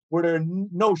Foxborough, where there's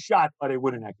no shot are they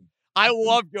winning that game. I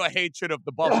love your hatred of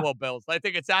the Buffalo Bills. I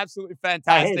think it's absolutely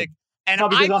fantastic. And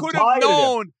I could have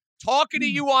known, talking to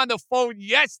you on the phone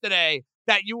yesterday,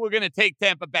 that you were going to take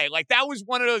Tampa Bay. Like, that was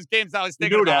one of those games I was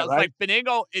thinking about. I was like,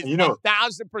 Benigno is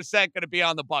 1,000% going to be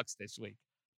on the Bucs this week.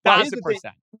 1,000%.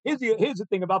 Here's the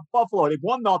thing about Buffalo. They've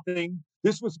won nothing.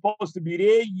 This was supposed to be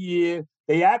their year.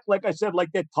 They act, like I said, like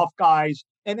they're tough guys,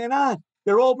 and they're not.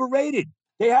 They're overrated.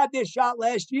 They had their shot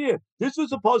last year. This was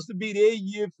supposed to be their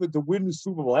year to win the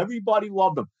Super Bowl. Everybody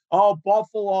loved them. Oh,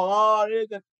 Buffalo.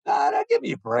 Give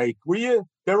me a break, will you?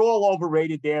 They're all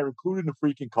overrated there, including the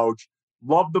freaking coach.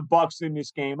 Love the Bucs in this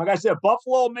game. Like I said,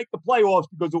 Buffalo will make the playoffs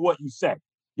because of what you said.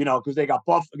 Because they got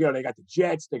Buffalo, they got the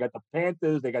Jets, they got the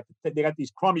Panthers, they got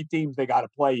these crummy teams they got to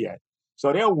play yet.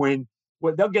 So they'll win.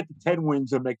 Well, they'll get the 10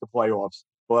 wins and make the playoffs.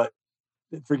 But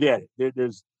forget it.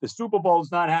 There's the Super Bowl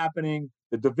is not happening.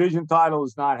 The division title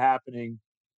is not happening.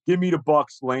 Give me the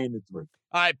Bucs laying the 3.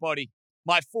 All right, buddy.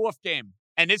 My 4th game.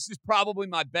 And this is probably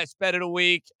my best bet of the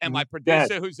week. And my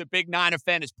producer, who's a big Niner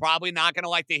fan, is probably not going to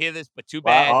like to hear this, but too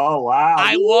bad. Oh, wow.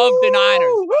 I love the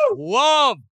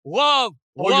Niners.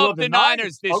 Love the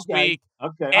Niners this week.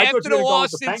 Okay. After the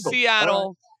loss in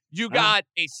Seattle, you got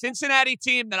a Cincinnati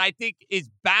team that I think is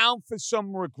bound for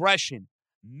some regression.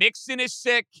 Mixon is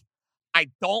sick. I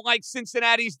don't like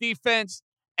Cincinnati's defense.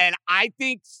 And I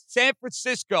think San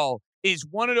Francisco is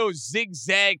one of those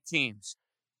zigzag teams.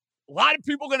 A lot of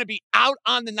people are going to be out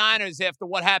on the Niners after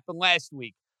what happened last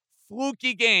week.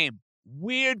 Fluky game,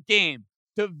 weird game,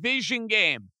 division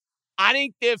game. I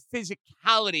think their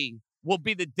physicality will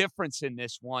be the difference in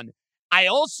this one. I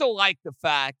also like the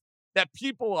fact that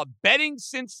people are betting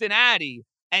Cincinnati,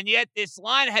 and yet this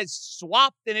line has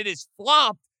swapped and it is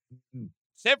flopped.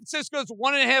 San Francisco's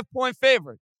 1.5-point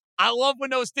favorite. I love when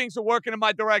those things are working in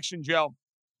my direction, Joe.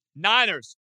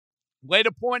 Niners, laid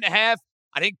 1.5.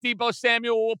 I think Deebo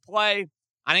Samuel will play.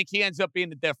 I think he ends up being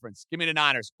the difference. Give me the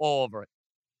Niners all over it.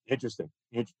 Interesting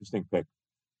pick.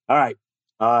 All right.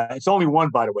 It's only 1,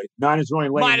 by the way. Niners are only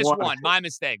laying -1. My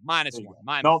mistake.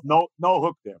 -1. No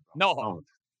hook there, bro. No hook.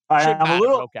 I'm a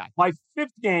little. Okay. My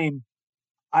 5th game,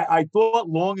 I thought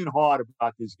long and hard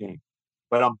about this game,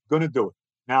 but I'm going to do it.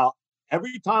 Now,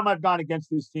 every time I've gone against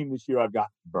this team this year, I've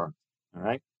gotten burned. All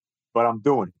right? But I'm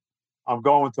doing it. I'm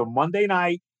going to Monday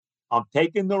night. I'm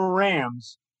taking the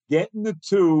Rams, getting the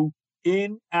 2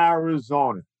 in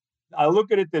Arizona. I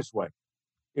look at it this way.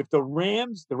 If the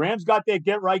Rams got their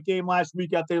get-right game last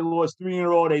week after they lost 3 in a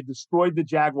row, they destroyed the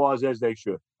Jaguars as they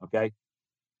should, okay?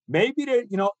 Maybe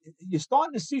you're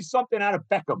starting to see something out of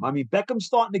Beckham. I mean, Beckham's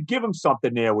starting to give them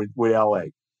something there with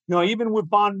L.A. Even with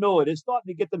Von Miller, they're starting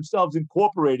to get themselves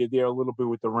incorporated there a little bit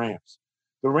with the Rams.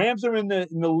 The Rams are in the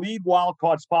lead wild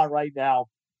card spot right now,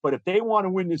 but if they want to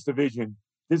win this division,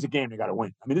 this is a game they got to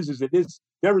win. I mean,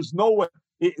 there is no way.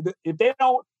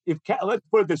 Let's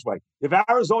put it this way. If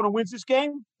Arizona wins this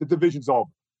game, the division's over.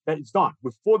 It's done.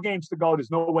 With 4 games to go, there's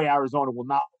no way Arizona will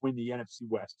not win the NFC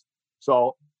West.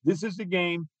 So this is the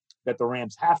game that the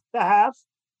Rams have to have.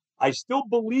 I still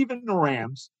believe in the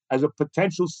Rams as a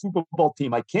potential Super Bowl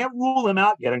team. I can't rule them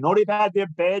out yet. I know they've had their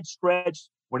bad stretch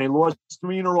when they lost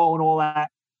 3 in a row and all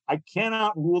that. I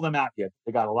cannot rule them out yet.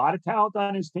 They got a lot of talent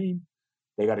on his team.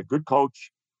 They got a good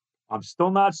coach. I'm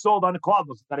still not sold on the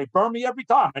Cardinals. They burn me every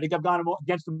time. I think I've gone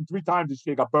against them 3 times this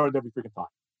year. Got burned every freaking time.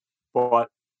 But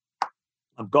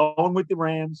I'm going with the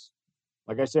Rams.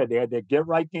 Like I said, they had their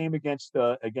get-right game against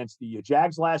the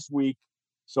Jags last week.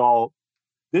 So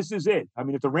this is it. I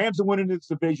mean, if the Rams are winning this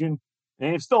division,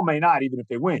 and it still may not, even if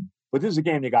they win, but this is a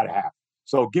game they got to have.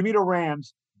 So give me the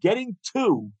Rams getting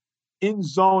 2 in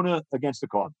Zona against the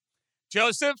Cardinals.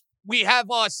 Joseph, we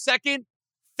have our second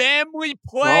family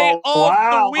play of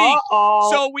the week.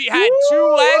 So we had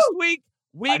 2 last week.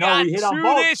 We got 2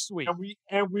 this week.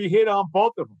 And we hit on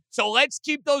both of them. So let's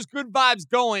keep those good vibes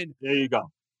going. There you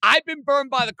go. I've been burned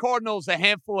by the Cardinals a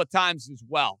handful of times as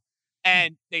well.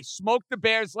 And they smoked the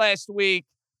Bears last week.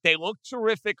 They looked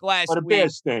terrific last week. The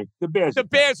Bears stink. The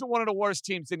Bears are one of the worst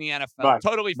teams in the NFL. Right,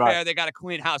 totally fair. They got a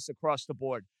clean house across the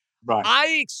board. Right.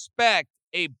 I expect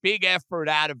a big effort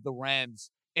out of the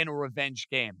Rams in a revenge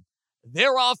game.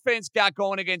 Their offense got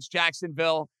going against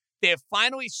Jacksonville. They're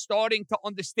finally starting to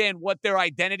understand what their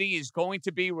identity is going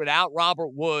to be without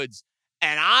Robert Woods.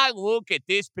 And I look at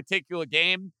this particular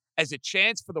game as a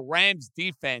chance for the Rams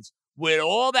defense with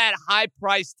all that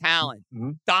high-priced talent,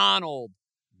 Donald,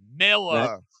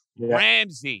 Miller,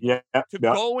 Ramsey, to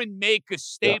go and make a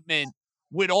statement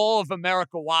with all of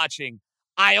America watching.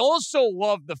 I also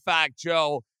love the fact,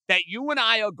 Joe, that you and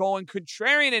I are going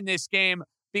contrarian in this game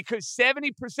because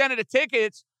 70% of the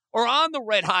tickets are on the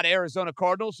red-hot Arizona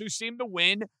Cardinals, who seem to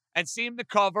win and seem to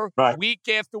cover week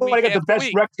after week after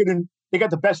week. They got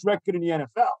the best record in the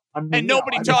NFL. I mean, and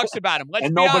nobody talks about them. Let's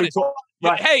be honest.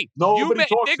 Hey,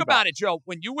 think about it, Joe.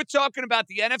 When you were talking about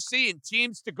the NFC and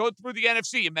teams to go through the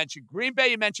NFC, you mentioned Green Bay,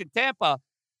 you mentioned Tampa.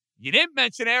 You didn't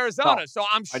mention Arizona. So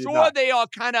I'm sure they are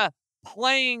kind of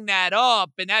playing that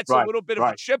up, and that's a little bit of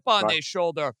a chip on their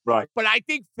shoulder. Right. But I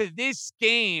think for this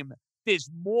game, there's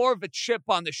more of a chip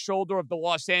on the shoulder of the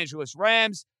Los Angeles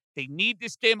Rams. They need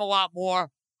this game a lot more.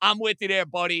 I'm with you there,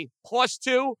 buddy.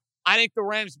 +2. I think the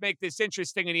Rams make this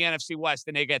interesting in the NFC West,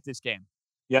 and they get this game.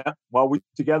 Yeah, well, we're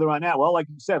together on that. Well, like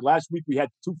you said, last week we had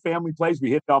 2 family plays.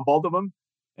 We hit on both of them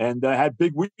and had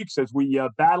big weeks as we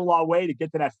battle our way to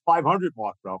get to that 500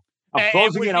 mark, bro. I'm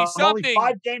closing in. I'm only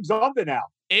 5 games under now.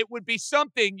 It would be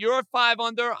something. You're 5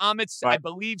 under. I'm at, I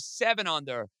believe, 7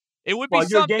 under. It would be you're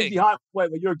something. A game behind.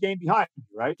 Wait, you're a game behind,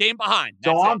 right? Game behind.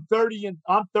 So I'm 30 and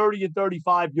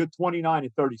 35. You're 29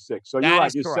 and 36. So you're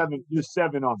right. You're correct.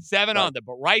 7 under. 7 under,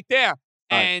 but right there.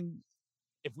 Right. And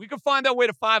if we could find our way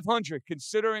to 500,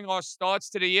 considering our starts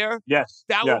to the year,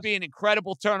 that would be an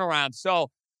incredible turnaround.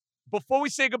 So before we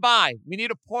say goodbye, we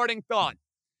need a parting thought.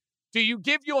 Do you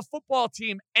give your football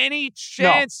team any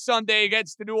chance Sunday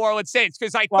against the New Orleans Saints?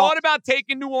 Because I thought about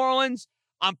taking New Orleans.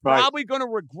 I'm probably going to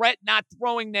regret not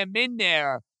throwing them in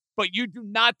there, but you do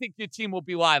not think your team will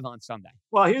be live on Sunday.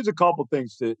 Well, here's a couple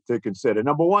things to consider.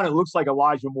 Number one, it looks like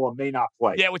Elijah Moore may not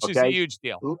play. Yeah, which is a huge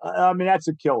deal. I mean, that's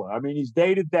a killer. I mean, he's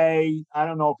day-to-day. I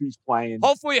don't know if he's playing.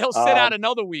 Hopefully he'll sit out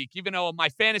another week, even though my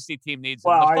fantasy team needs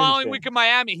him. The following week in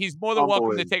Miami, he's more than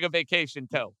welcome to take a vacation,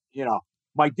 too. You know,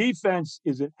 my defense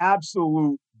is an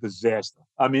absolute disaster.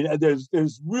 I mean, there's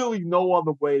really no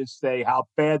other way to say how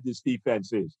bad this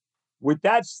defense is. With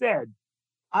that said,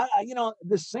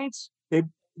 the Saints,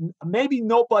 maybe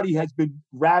nobody has been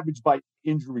ravaged by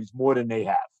injuries more than they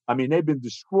have. I mean, they've been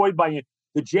destroyed by it.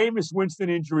 The Jameis Winston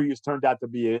injury has turned out to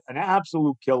be an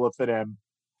absolute killer for them.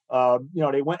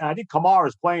 They went. I think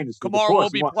Kamara's playing this week. Kamara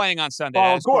will be playing on Sunday.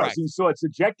 Oh, of course. He saw it's a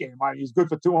Jet game. He's good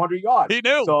for 200 yards. He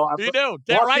knew. He knew.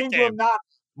 Get right, Cam.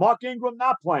 Mark Ingram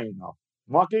not playing, though.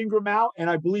 Mark Ingram out, and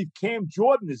I believe Cam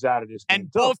Jordan is out of this game.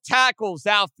 And both tackles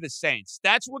out for the Saints.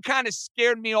 That's what kind of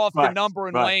scared me off the number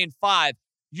in laying 5.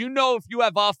 You know, if you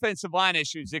have offensive line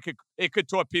issues, it could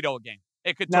torpedo a game.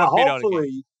 It could torpedo a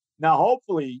game.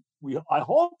 Hopefully,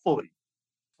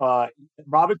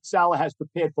 Robert Saleh has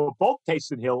prepared for both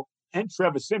Taysom Hill and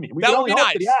Trevor Siemian. That would be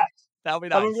nice. That would be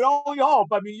nice. I mean, we only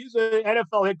hope. I mean, he's an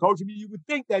NFL head coach. I mean, you would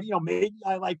think that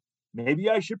maybe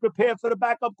I should prepare for the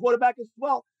backup quarterback as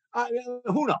well.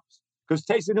 Who knows? Because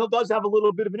Taysom Hill does have a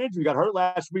little bit of an injury. Got hurt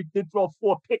last week. Did throw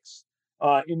 4 picks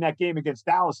in that game against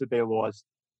Dallas that they lost.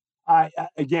 I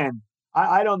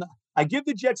don't know. I give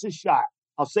the Jets a shot.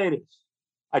 I'll say this.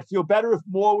 I'd feel better if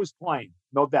Moore was playing,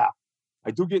 no doubt.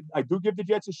 I do give the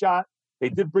Jets a shot. They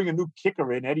did bring a new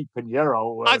kicker in, Eddie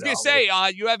Pinheiro. I was going to say,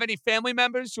 you have any family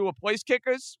members who are place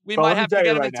kickers? We might have to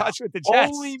get them in touch with the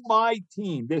Jets. Only my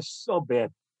team. They're so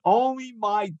bad. Only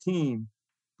my team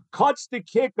cuts the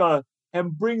kicker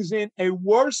and brings in a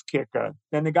worse kicker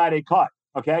than the guy they cut,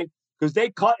 okay? Because they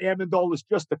cut Amendola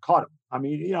just to cut him. I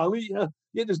mean,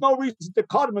 there's no reason to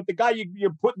cut him if the guy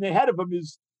you're putting ahead of him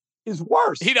is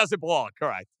worse. He doesn't belong,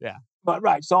 correct, yeah. But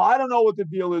right, so I don't know what the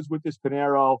deal is with this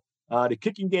Pinheiro. The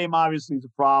kicking game obviously is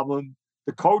a problem.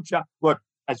 The coach, look,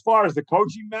 as far as the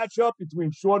coaching matchup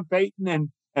between Sean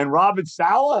Payton and Robert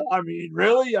Saleh, I mean,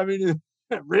 really?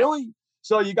 Really?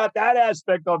 So you got that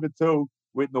aspect of it, too,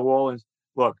 with New Orleans.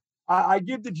 Look, I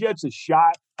give the Jets a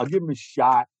shot. I'll give them a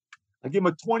shot. I'll give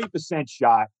them a 20%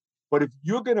 shot. But if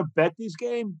you're going to bet this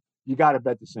game, you got to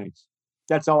bet the Saints.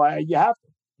 That's how you have to.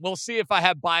 We'll see if I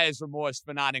have buyer's remorse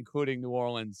for not including New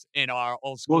Orleans in our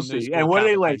old school. We'll see. And what are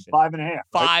they late? 5.5.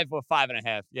 5 or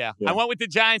 5.5. Yeah. I went with the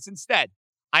Giants instead.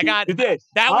 You did.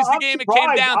 That was the game surprised. It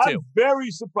came down to. I'm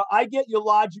very surprised. I get your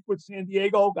logic with San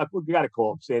Diego. You got to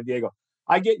call them San Diego.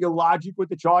 I get your logic with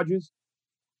the Chargers.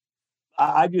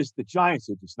 The Giants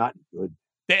are just not good.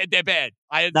 They're bad.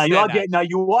 I understand now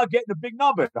you are getting a big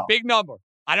number, though. Big number.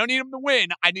 I don't need them to win.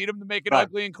 I need them to make it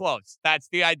ugly and close. That's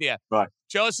the idea. Right.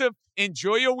 Joseph,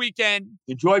 enjoy your weekend.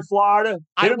 Enjoy Florida.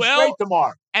 Hit them straight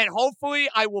tomorrow. And hopefully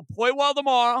I will play well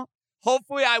tomorrow.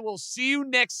 Hopefully I will see you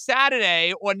next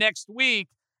Saturday or next week.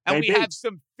 And we have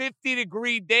some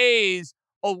 50-degree days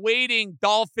awaiting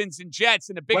Dolphins and Jets.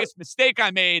 And the biggest mistake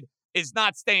I made is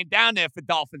not staying down there for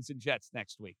Dolphins and Jets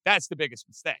next week. That's the biggest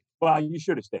mistake. Well, you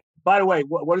should have stayed. By the way,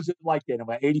 what is it like there?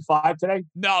 About 85 today?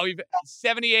 No,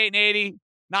 78 and 80.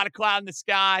 Not a cloud in the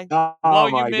sky. Oh, low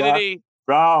humidity.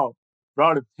 God.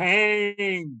 Bro, the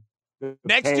pain.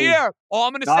 Next year, all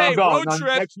I'm going to say, road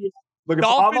trip. Look,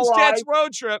 Dolphins, Jets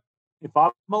road trip. If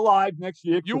I'm alive next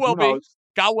year. You will be.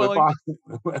 God willing.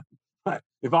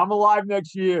 If I'm alive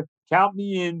next year, count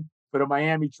me in for the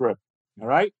Miami trip. All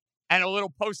right? And a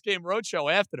little post-game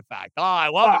roadshow after the fact. Oh, I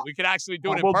love it. We could actually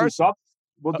do it in person.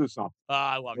 We'll do something.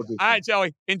 I love it. All right,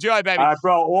 Joey. Enjoy, baby. All right,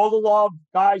 bro. All the love.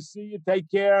 Guys, see you.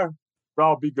 Take care.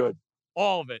 Bro, be good.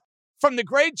 All of it. From the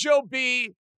great Joe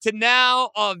B to now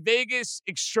a Vegas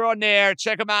extraordinaire.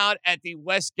 Check him out at the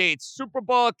Westgate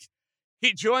Superbook.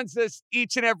 He joins us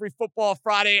each and every Football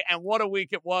Friday, and what a week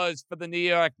it was for the New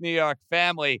York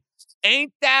family.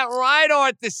 Ain't that right,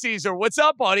 Art DeCesar? What's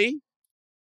up, buddy?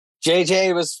 JJ,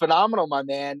 it was phenomenal, my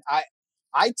man.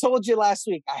 I told you last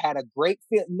week I had a great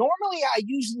feel. Normally, I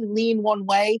usually lean one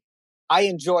way. I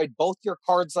enjoyed both your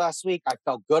cards last week. I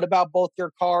felt good about both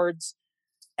your cards.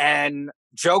 And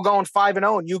Joe going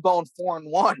 5-0 and you going 4-1.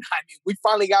 I mean, we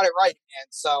finally got it right, man.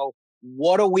 So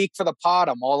what a week for the pod.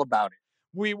 I'm all about it.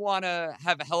 We want to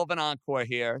have a hell of an encore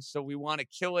here, so we want to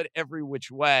kill it every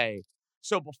which way.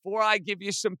 So before I give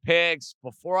you some picks,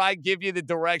 before I give you the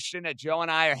direction that Joe and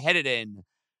I are headed in,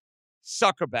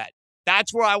 sucker bet.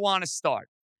 That's where I want to start.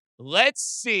 Let's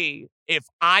see if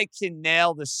I can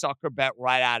nail the sucker bet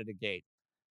right out of the gate.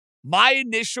 My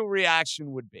initial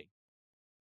reaction would be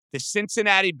the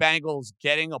Cincinnati Bengals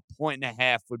getting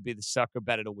 1.5 would be the sucker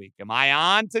bet of the week. Am I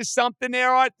on to something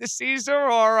there, Art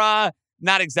DeCesar, or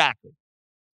not exactly?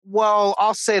 Well,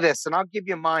 I'll say this, and I'll give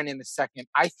you mine in a second.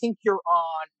 I think you're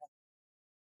on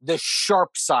the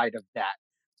sharp side of that.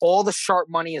 All the sharp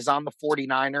money is on the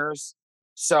 49ers.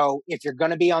 So if you're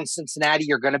going to be on Cincinnati,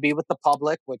 you're going to be with the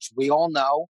public, which we all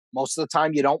know. Most of the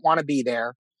time, you don't want to be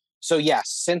there. So yes,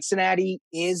 Cincinnati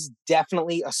is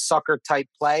definitely a sucker type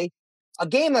play. A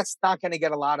game that's not going to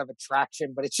get a lot of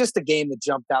attraction, but it's just a game that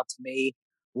jumped out to me.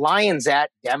 Lions at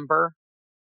Denver.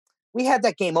 We had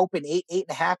that game open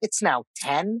 8.5. It's now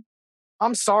 10.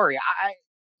 I'm sorry.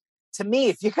 To me,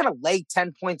 if you're going to lay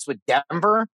 10 points with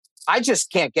Denver, I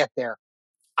just can't get there.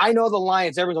 I know the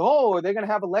Lions, everyone's, they're going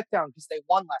to have a letdown because they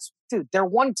won last week. Dude, they're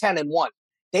 1-10-1.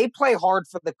 They play hard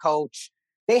for the coach.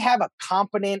 They have a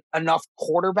competent enough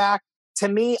quarterback. To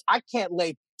me, I can't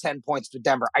lay 10 points with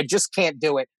Denver. I just can't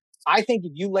do it. I think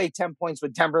if you lay 10 points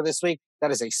with Denver this week,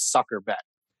 that is a sucker bet.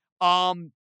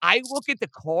 I look at the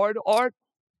card, Art.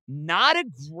 Not a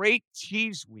great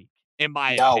tease week, in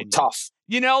my opinion. No, tough.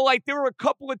 You know, like there were a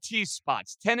couple of tease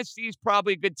spots. Tennessee's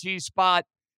probably a good tease spot.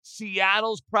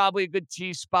 Seattle's probably a good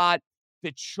tease spot.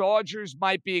 The Chargers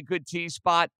might be a good tease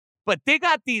spot. But they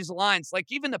got these lines, like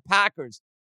even the Packers.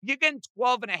 You're getting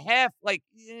 12.5. Like,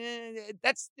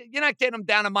 you're not getting them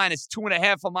down to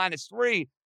 -2.5 or -3.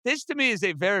 This, to me, is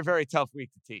a very, very tough week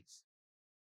to tease.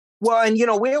 Well, and,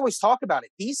 we always talk about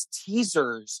it. These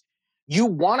teasers, you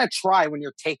want to try when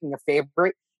you're taking a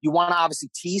favorite. You want to obviously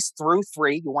tease through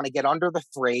 3. You want to get under the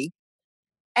 3.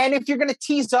 And if you're going to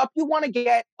tease up, you want to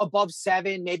get above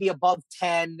 7, maybe above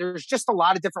 10. There's just a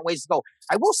lot of different ways to go.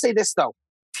 I will say this, though.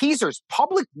 Teasers,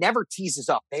 public never teases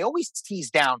up. They always tease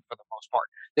down for the most part.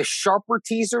 The sharper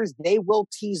teasers, they will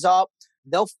tease up.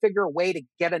 They'll figure a way to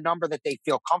get a number that they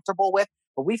feel comfortable with.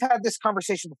 But we've had this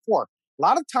conversation before. A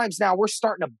lot of times now we're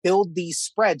starting to build these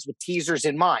spreads with teasers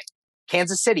in mind.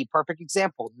 Kansas City, perfect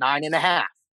example, 9.5.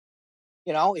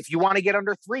 If you want to get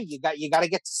under 3, you got to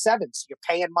get to 7. So you're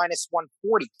paying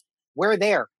 -140. We're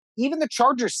there. Even the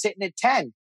Chargers sitting at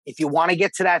 10. If you want to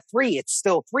get to that 3, it's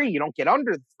still 3. You don't get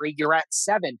under the 3, you're at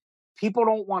 7. People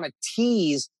don't want to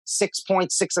tease 6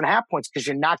 points, 6.5 points because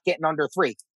you're not getting under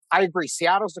 3. I agree.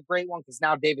 Seattle's a great one because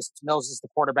now Davis Mills is the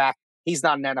quarterback. He's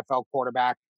not an NFL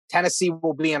quarterback. Tennessee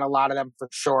will be in a lot of them for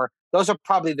sure. Those are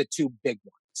probably the 2 big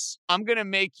ones. I'm going to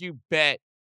make you bet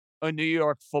a New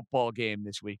York football game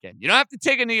this weekend. You don't have to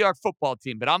take a New York football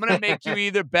team, but I'm going to make you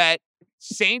either bet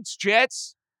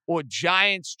Saints-Jets or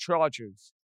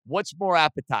Giants-Chargers. What's more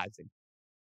appetizing?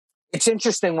 It's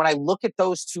interesting when I look at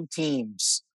those 2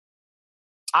 teams.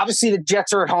 Obviously, the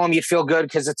Jets are at home. You'd feel good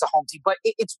because it's a home team. But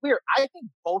it's weird. I think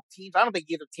both teams, I don't think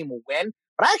either team will win,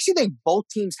 but I actually think both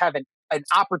teams have an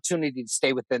opportunity to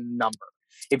stay within the number.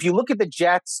 If you look at the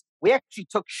Jets, we actually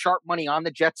took sharp money on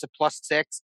the Jets at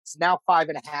 +6. It's now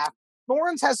 5.5. New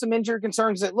Orleans has some injury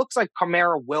concerns. It looks like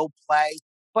Kamara will play,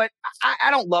 but I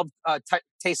don't love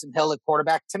Taysom Hill at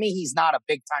quarterback. To me, he's not a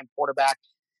big-time quarterback.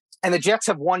 And the Jets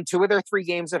have won 2 of their 3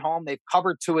 games at home. They've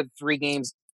covered 2 of the 3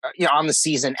 games on the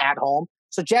season at home.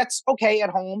 So Jets, okay,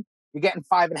 at home. You're getting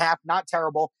 5.5, not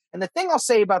terrible. And the thing I'll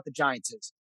say about the Giants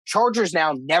is Chargers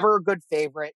now never a good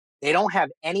favorite. They don't have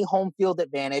any home field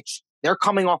advantage. They're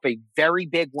coming off a very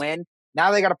big win.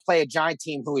 Now they got to play a Giant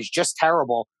team who is just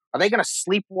terrible. Are they going to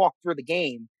sleepwalk through the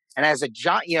game? And as a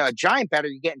Giant better,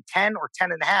 you're getting 10 or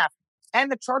 10.5.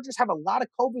 And the Chargers have a lot of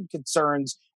COVID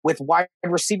concerns with wide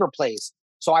receiver plays.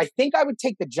 So I think I would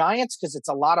take the Giants because it's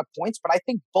a lot of points, but I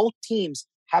think both teams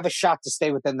have a shot to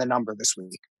stay within the number this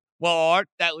week. Well, Art,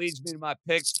 that leads me to my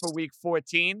picks for week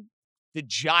 14. The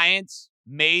Giants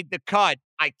made the cut.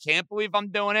 I can't believe I'm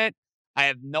doing it. I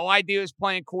have no idea who's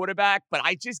playing quarterback, but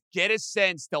I just get a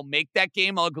sense they'll make that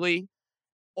game ugly.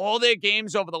 All their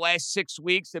games over the last 6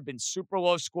 weeks have been super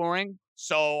low scoring,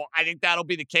 so I think that'll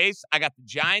be the case. I got the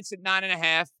Giants at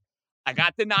 9.5. I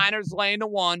got the Niners laying the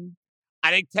 1.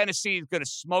 I think Tennessee is going to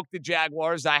smoke the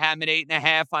Jaguars. I have them at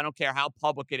 8.5. I don't care how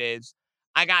public it is.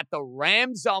 I got the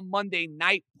Rams on Monday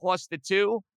night plus the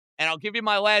 2. And I'll give you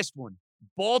my last one,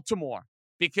 Baltimore.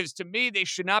 Because to me, they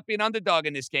should not be an underdog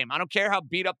in this game. I don't care how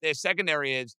beat up their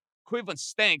secondary is. Cleveland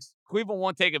stinks. Cleveland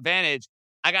won't take advantage.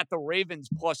 I got the Ravens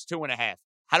plus 2.5.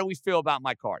 How do we feel about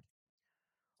my card?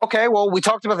 Okay, well, we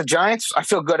talked about the Giants. I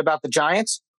feel good about the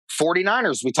Giants.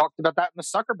 49ers, we talked about that in the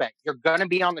sucker bet. You're going to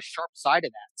be on the sharp side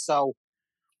of that. So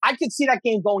I could see that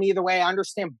game going either way. I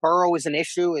understand Burrow is an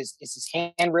issue. Is his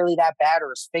hand really that bad,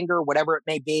 or his finger, whatever it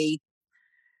may be?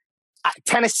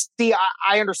 Tennessee,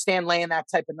 I understand laying that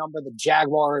type of number. The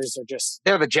Jaguars are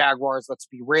they're the Jaguars. Let's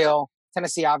be real.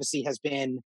 Tennessee obviously has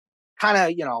been kind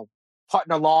of,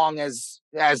 putting along as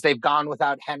they've gone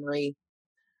without Henry.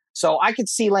 So I could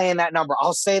see laying that number.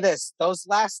 I'll say this. Those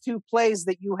last 2 plays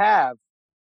that you have,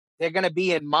 they're going to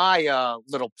be in my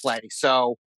little play.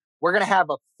 So we're going to have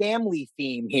a family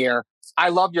theme here. I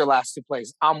love your last 2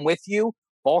 plays. I'm with you.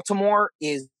 Baltimore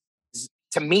is,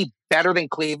 to me, better than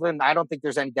Cleveland. I don't think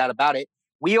there's any doubt about it.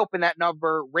 We opened that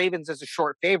number. Ravens as a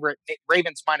short favorite.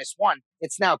 Ravens -1.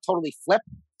 It's now totally flipped.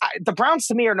 The Browns,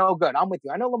 to me, are no good. I'm with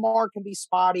you. I know Lamar can be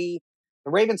spotty. The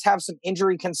Ravens have some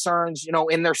injury concerns,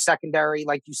 in their secondary,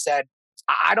 like you said.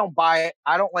 I don't buy it.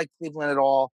 I don't like Cleveland at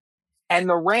all. And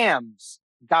the Rams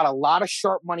got a lot of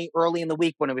sharp money early in the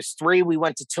week. When it was 3, we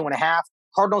went to 2.5.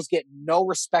 Cardinals get no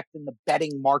respect in the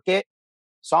betting market.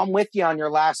 So I'm with you on your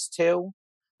last 2.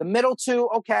 The middle 2,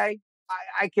 okay.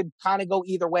 I could kind of go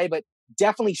either way, but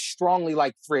definitely strongly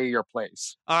like 3 of your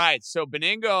plays. All right, so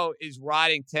Beningo is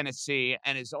riding Tennessee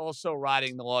and is also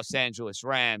riding the Los Angeles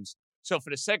Rams. So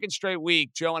for the second straight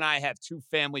week, Joe and I have 2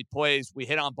 family plays. We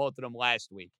hit on both of them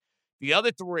last week. The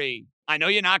other 3, I know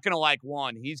you're not going to like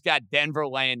one. He's got Denver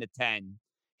laying the 10.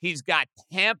 He's got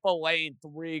Tampa laying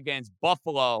 3 against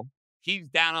Buffalo. He's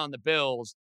down on the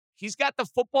Bills. He's got the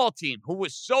football team, who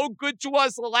was so good to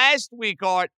us last week,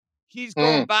 Art. He's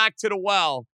going back to the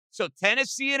well. So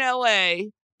Tennessee and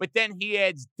L.A., but then he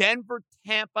adds Denver,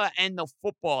 Tampa, and the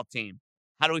football team.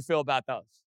 How do we feel about those?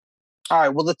 All right,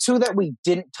 well, the 2 that we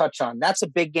didn't touch on, that's a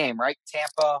big game, right?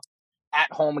 Tampa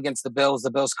at home against the Bills.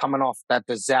 The Bills coming off that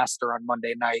disaster on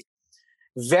Monday night.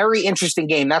 Very interesting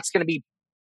game. That's going to be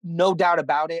no doubt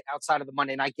about it outside of the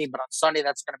Monday night game. But on Sunday,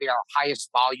 that's going to be our highest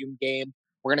volume game.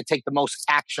 We're going to take the most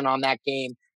action on that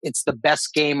game. It's the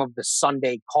best game of the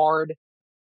Sunday card.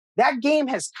 That game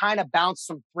has kind of bounced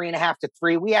from 3.5 to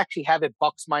 3. We actually have it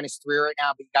Bucks -3 right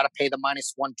now, but you got to pay the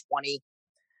 -120.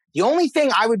 The only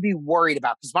thing I would be worried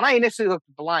about, because when I initially looked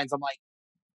at the lines, I'm like,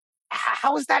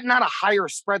 how is that not a higher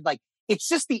spread? Like, it's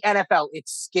just the NFL. It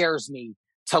scares me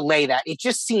to lay that. It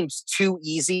just seems too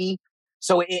easy.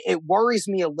 So it worries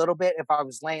me a little bit if I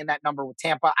was laying that number with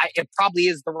Tampa. It probably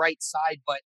is the right side,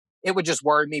 but it would just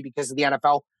worry me because of the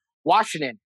NFL.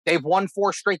 Washington, they've won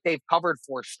 4 straight. They've covered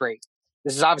 4 straight.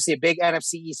 This is obviously a big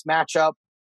NFC East matchup.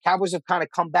 Cowboys have kind of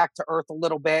come back to earth a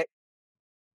little bit.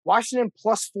 Washington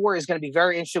 +4 is going to be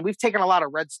very interesting. We've taken a lot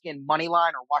of Redskin money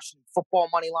line or Washington football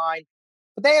money line,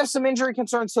 but they have some injury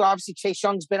concerns too. Obviously, Chase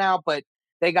Young's been out, but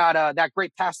they got that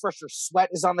great pass rusher Sweat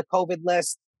is on the COVID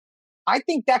list. I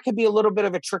think that could be a little bit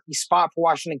of a tricky spot for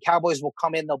Washington. Cowboys will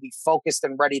come in. They'll be focused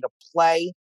and ready to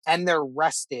play, and they're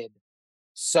rested.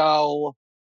 So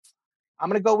I'm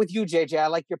going to go with you, JJ. I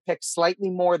like your pick slightly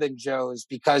more than Joe's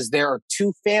because there are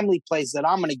 2 family plays that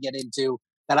I'm going to get into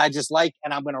that I just like,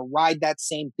 and I'm going to ride that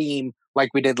same theme like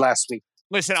we did last week.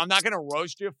 Listen, I'm not going to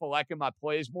roast you for liking my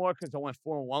plays more because I went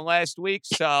 4-1 last week,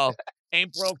 so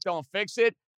ain't broke, don't fix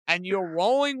it. And you're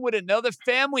rolling with another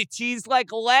family tease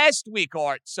like last week,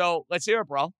 Art. So let's hear it,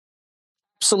 bro.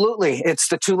 Absolutely. It's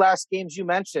the 2 last games you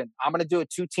mentioned. I'm going to do a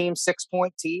 2-team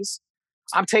 6-point tease.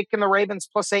 I'm taking the Ravens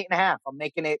 +8.5. I'm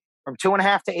making it from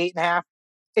 2.5 to 8.5.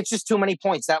 It's just too many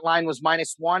points. That line was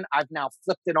 -1. I've now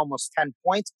flipped it almost 10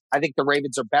 points. I think the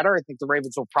Ravens are better. I think the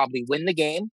Ravens will probably win the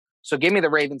game. So give me the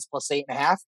Ravens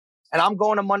 +8.5. And I'm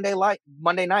going to Monday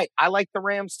night. I like the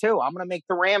Rams too. I'm going to make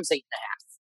the Rams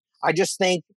 8.5. I just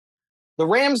think the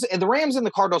Rams and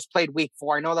the Cardinals played week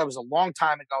 4. I know that was a long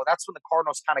time ago. That's when the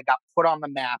Cardinals kind of got put on the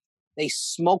map. They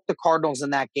smoked the Cardinals in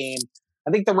that game.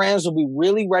 I think the Rams will be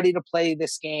really ready to play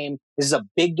this game. This is a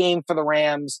big game for the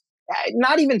Rams.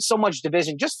 Not even so much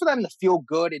division, just for them to feel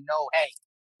good and know, hey,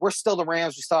 we're still the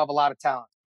Rams. We still have a lot of talent.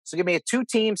 So give me a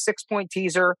 2-team 6-point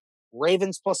teaser.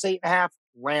 Ravens +8.5,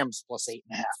 Rams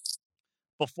 +8.5.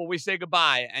 Before we say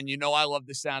goodbye, and you know I love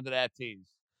the sound of that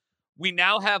tease, we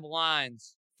now have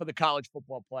lines for the college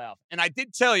football playoff. And I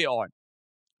did tell you, Art,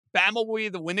 Bama will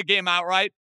either win the game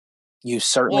outright You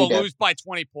certainly or did. lose by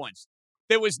 20 points.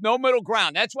 There was no middle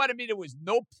ground. That's why to me there was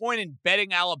no point in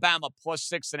betting Alabama plus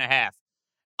 6.5.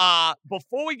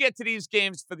 Before we get to these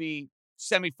games for the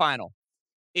semifinal,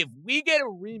 if we get a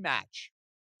rematch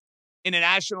in a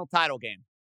national title game,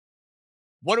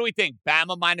 what do we think?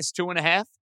 Bama minus 2.5?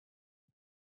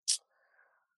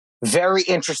 Very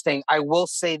interesting. I will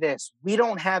say this. We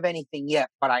don't have anything yet,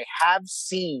 but I have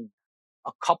seen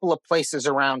a couple of places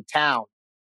around town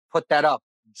put that up.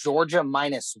 Georgia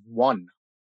 -1.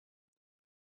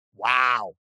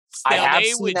 Wow. I have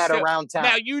seen that around town.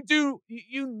 Now,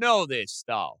 you know this,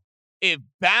 though. If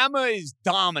Bama is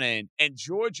dominant and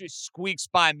Georgia squeaks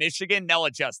by Michigan, they'll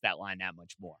adjust that line that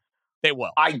much more. They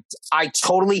will. I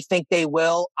totally think they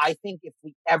will. I think if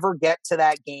we ever get to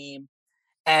that game,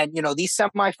 and, these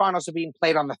semifinals are being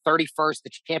played on the 31st,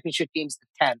 the championship game's the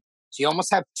 10th. So you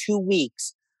almost have 2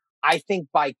 weeks. I think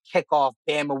by kickoff,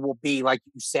 Bama will be, like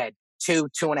you said,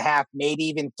 2.5, maybe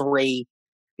even 3,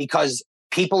 because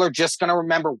people are just going to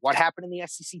remember what happened in the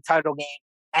SEC title game,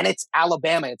 and it's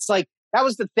Alabama. It's like, that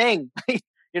was the thing,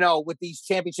 with these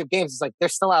championship games. It's like, they're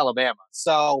still Alabama.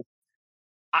 So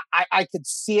I could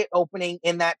see it opening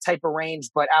in that type of range,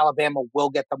 but Alabama will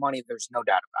get the money. There's no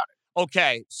doubt about it.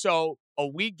 Okay, so are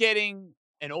we getting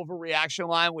an overreaction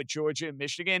line with Georgia and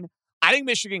Michigan? I think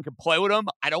Michigan can play with them.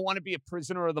 I don't want to be a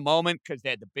prisoner of the moment because they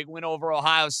had the big win over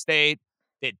Ohio State.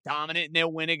 They're dominant in their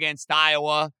win against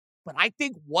Iowa. But I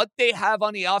think what they have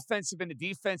on the offensive and the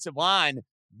defensive line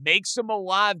makes them a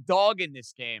live dog in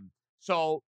this game.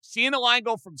 So seeing the line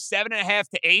go from 7.5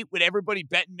 to 8 with everybody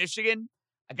betting Michigan,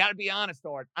 I got to be honest,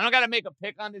 Art. I don't got to make a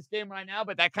pick on this game right now,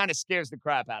 but that kind of scares the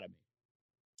crap out of me.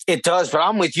 It does, but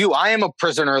I'm with you. I am a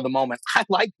prisoner of the moment. I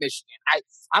like Michigan.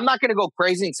 I'm not going to go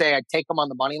crazy and say I'd take them on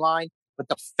the money line, but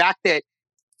the fact that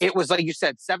it was, like you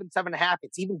said, 7.5,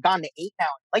 it's even gone to 8 now.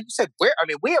 Like you said,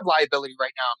 we have liability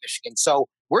right now in Michigan. So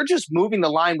we're just moving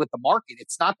the line with the market.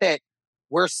 It's not that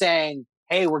we're saying,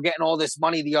 hey, we're getting all this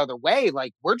money the other way.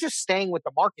 Like, we're just staying with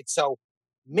the market. So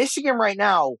Michigan right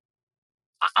now,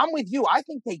 I'm with you. I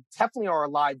think they definitely are a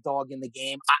live dog in the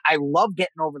game. I love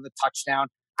getting over the touchdown.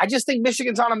 I just think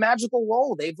Michigan's on a magical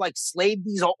roll. They've slayed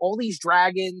all these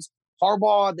dragons.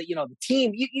 Harbaugh, the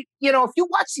team. If you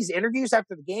watch these interviews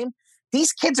after the game,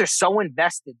 these kids are so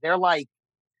invested. They're like,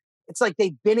 it's like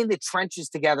they've been in the trenches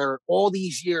together all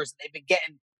these years. They've been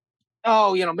getting,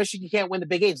 Michigan can't win the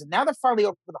big games, and now they're finally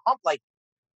over the hump. Like,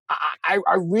 I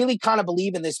really kind of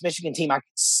believe in this Michigan team. I can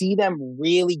see them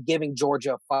really giving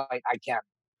Georgia a fight. I can.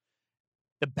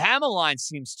 The Bama line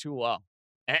seems too low.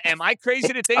 Am I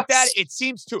crazy to think that? It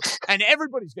seems too. And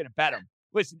everybody's going to bet them.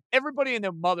 Listen, everybody and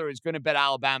their mother is going to bet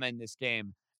Alabama in this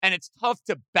game. And it's tough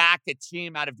to back a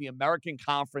team out of the American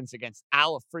Conference against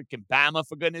freaking Bama,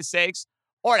 for goodness sakes.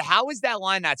 Or how is that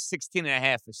line not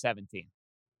 16.5 or 17?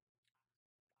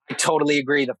 I totally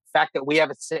agree. The fact that we have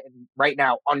it sitting right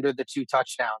now under the 2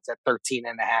 touchdowns at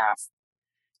 13.5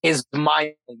 is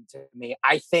mind-blowing to me.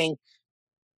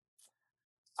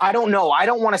 I don't know. I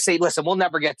don't want to say, listen, we'll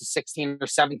never get to 16 or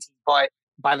 17, but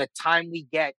by the time we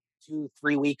get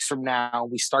 2-3 weeks from now,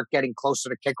 we start getting closer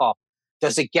to kickoff.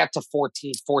 Does it get to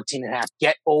 14.5,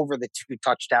 get over the 2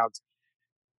 touchdowns?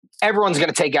 Everyone's going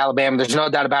to take Alabama. There's no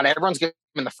doubt about it. Everyone's going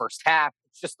to in the first half.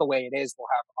 It's just the way it is. We'll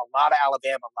have a lot of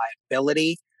Alabama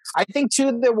liability. I think,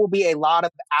 too, there will be a lot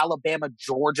of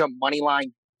Alabama-Georgia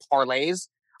moneyline parlays.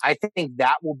 I think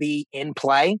that will be in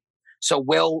play. So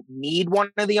we'll need one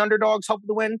of the underdogs hoping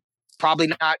to win. Probably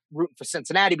not rooting for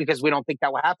Cincinnati because we don't think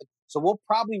that will happen. So we'll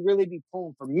probably really be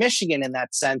pulling for Michigan in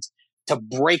that sense to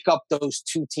break up those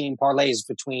 2-team parlays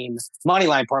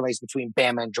moneyline parlays between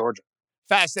Bama and Georgia.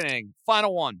 Fascinating.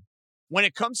 Final one. When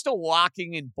it comes to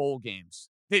locking in bowl games,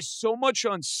 there's so much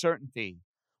uncertainty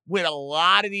with a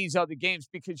lot of these other games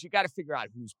because you got to figure out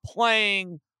who's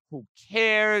playing, who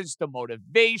cares, the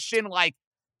motivation.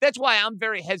 That's why I'm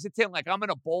very hesitant. I'm in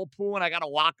a bowl pool and I got to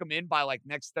lock them in by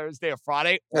next Thursday or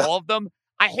Friday, all of them.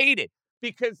 I hate it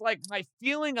because my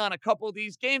feeling on a couple of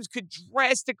these games could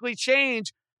drastically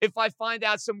change if I find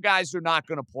out some guys are not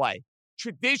going to play.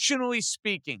 Traditionally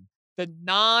speaking, the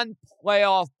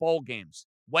non-playoff bowl games,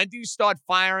 when do you start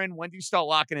firing? When do you start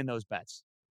locking in those bets?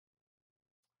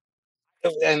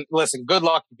 And listen, good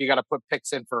luck if you got to put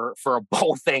picks in for a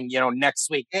bowl thing, next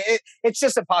week. It's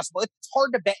just impossible. It's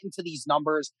hard to bet into these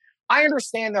numbers. I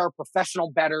understand there are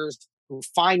professional bettors who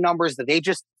find numbers that they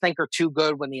just think are too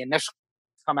good when the initials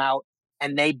come out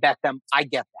and they bet them. I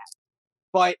get that.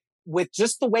 But with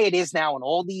just the way it is now and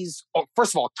all these,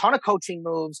 first of all, a ton of coaching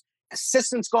moves,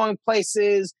 assistants going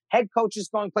places, head coaches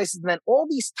going places, and then all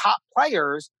these top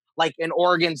players, like in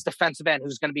Oregon's defensive end,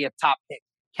 who's going to be a top pick,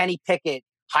 Kenny Pickett,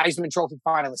 Heisman Trophy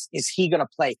finalist. Is he going to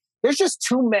play? There's just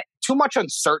too too much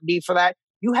uncertainty for that.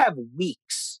 You have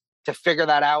weeks to figure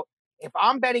that out. If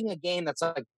I'm betting a game that's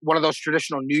like one of those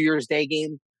traditional New Year's Day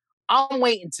games, I'm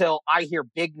waiting until I hear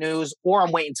big news, or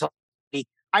I'm waiting until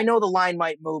I know the line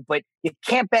might move, but you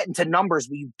can't bet into numbers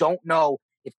where you don't know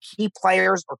if key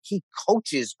players or key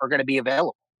coaches are going to be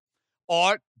available.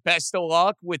 Art, best of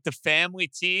luck with the family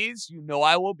teas. You know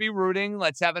I will be rooting.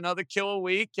 Let's have another killer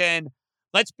week, and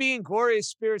let's be in glorious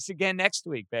spirits again next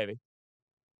week, baby.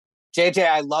 JJ,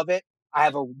 I love it. I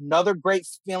have another great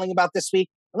feeling about this week.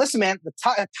 And listen, man, the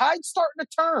tide's starting to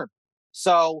turn.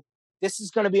 So this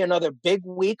is going to be another big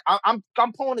week. I'm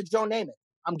pulling a Joe Namath.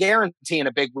 I'm guaranteeing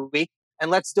a big week. And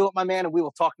let's do it, my man, and we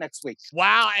will talk next week.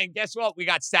 Wow, and guess what? We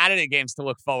got Saturday games to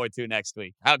look forward to next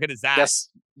week. How good is that?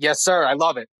 Yes, sir. I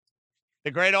love it. The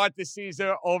great Art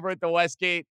DeCesar over at the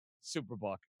Westgate Superbook.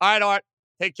 All right, Art,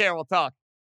 take care. We'll talk.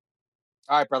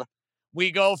 All right, brother.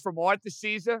 We go from Art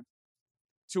DeCesar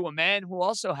to a man who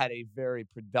also had a very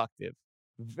productive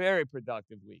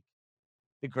week.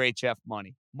 The great Jeff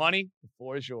Money. Money, the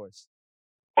floor is yours.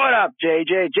 What up,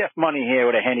 JJ? Jeff Money here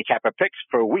with a handicapper picks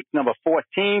for week number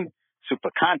 14, super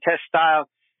contest style.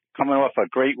 Coming off a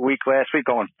great week last week,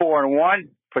 going 4-1,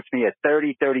 puts me at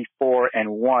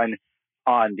 30-34-1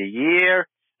 on the year.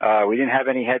 We didn't have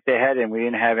any head-to-head, and we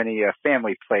didn't have any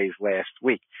family plays last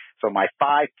week. So my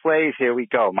 5 plays, here we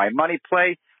go. My money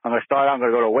play, I'm going to start out. I'm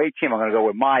going to go to away team. I'm going to go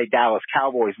with my Dallas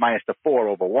Cowboys minus the 4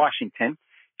 over Washington.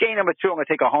 Game number 2, I'm going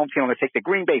to take a home team. I'm going to take the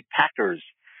Green Bay Packers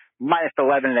minus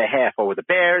 11.5 over the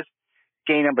Bears.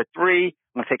 Game number 3, I'm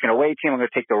going to take an away team. I'm going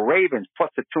to take the Ravens plus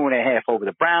the 2.5 over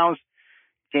the Browns.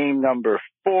 Game number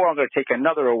 4, I'm going to take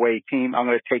another away team. I'm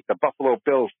going to take the Buffalo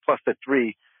Bills plus the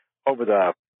 3 over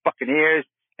the Buccaneers.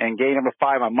 And game number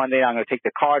 5 on Monday, I'm going to take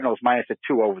the Cardinals minus the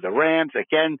 2 over the Rams.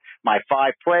 Again, my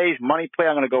 5 plays. Money play,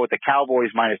 I'm going to go with the Cowboys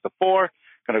minus the 4.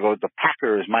 Going to go with the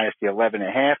Packers minus the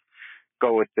 11.5.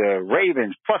 Go with the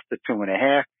Ravens plus the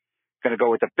 2.5. Going to go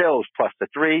with the Bills plus the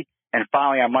 3. And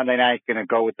finally, on Monday night, going to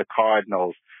go with the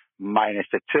Cardinals minus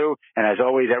the 2. And as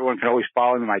always, everyone can always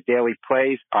follow me, my daily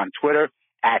plays on Twitter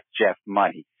at Jeff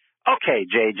Money. Okay,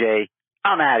 JJ,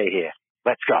 I'm out of here.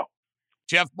 Let's go.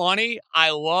 Jeff Money,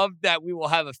 I love that we will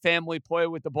have a family play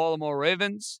with the Baltimore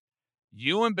Ravens.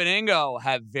 You and Beningo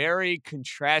have very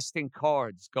contrasting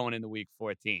cards going into week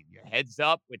 14. Your heads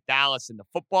up with Dallas and the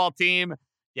football team.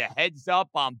 Your heads up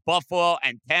on Buffalo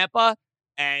and Tampa.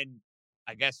 And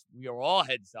I guess we are all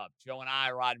heads up. Joe and I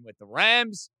are riding with the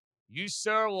Rams. You,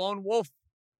 sir, lone wolf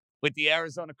with the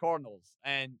Arizona Cardinals.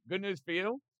 And good news for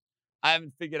you, I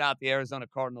haven't figured out the Arizona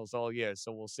Cardinals all year,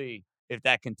 so we'll see if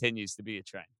that continues to be a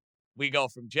trend. We go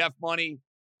from Jeff Money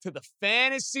to the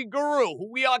fantasy guru, who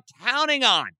we are counting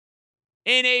on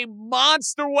in a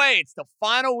monster way. It's the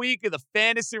final week of the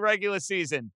fantasy regular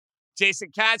season. Jason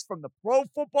Katz from the Pro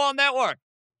Football Network.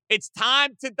 It's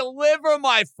time to deliver,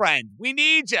 my friend. We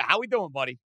need you. How we doing,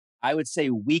 buddy? I would say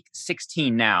week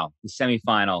 16 now, the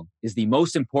semifinal, is the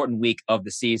most important week of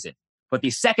the season. But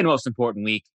the second most important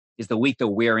week is the week that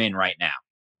we're in right now.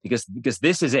 Because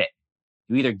this is it.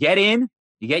 You either get in,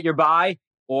 you get your bye,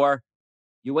 or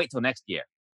you wait till next year.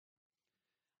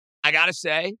 I got to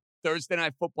say, Thursday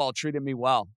Night Football treated me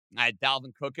well. I had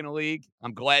Dalvin Cook in a league.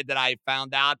 I'm glad that I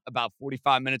found out about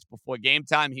 45 minutes before game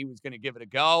time he was going to give it a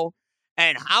go.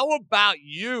 And how about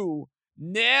you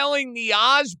nailing the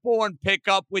Osborne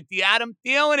pickup with the Adam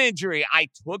Thielen injury? I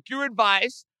took your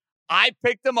advice. I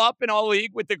picked him up in our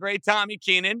league with the great Tommy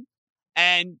Keenan.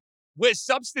 And we're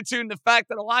substituting the fact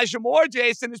that Elijah Moore,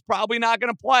 Jason, is probably not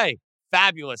going to play.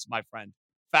 Fabulous, my friend.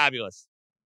 Fabulous.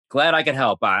 Glad I could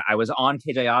help. I was on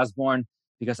KJ Osborne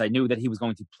because I knew that he was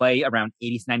going to play around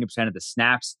 80 to 90% of the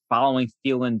snaps following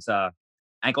Thielen's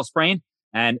ankle sprain.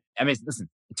 And I mean, listen,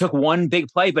 it took one big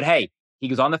play, but hey, he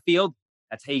was on the field.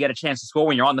 That's how you get a chance to score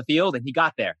when you're on the field, and he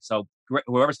got there. So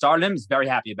whoever started him is very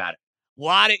happy about it. A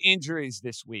lot of injuries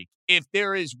this week. If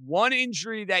there is one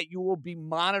injury that you will be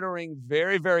monitoring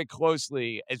very, very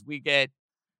closely as we get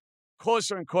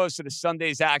closer and closer to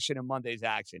Sunday's action and Monday's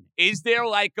action, is there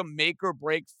like a make or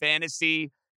break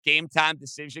fantasy game time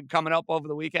decision coming up over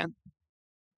the weekend?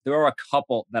 There are a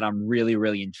couple that I'm really,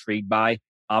 really intrigued by.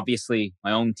 Obviously,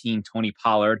 my own team, Tony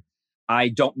Pollard. I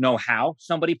don't know how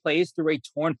somebody plays through a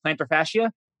torn plantar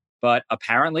fascia, but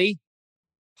apparently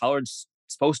Pollard's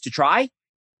supposed to try.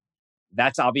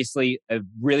 That's obviously a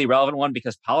really relevant one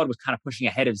because Pollard was kind of pushing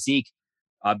ahead of Zeke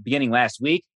beginning last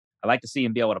week. I'd like to see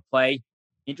him be able to play.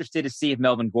 Interested to see if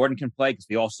Melvin Gordon can play because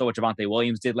we all saw what Javonte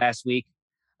Williams did last week.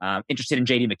 Interested in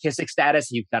J.D. McKissick's status.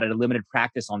 He got a limited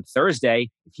practice on Thursday.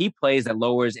 If he plays, that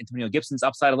lowers Antonio Gibson's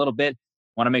upside a little bit.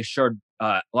 Want to make sure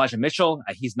Elijah Mitchell,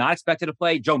 he's not expected to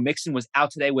play. Joe Mixon was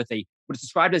out today with a what is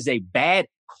described as a bad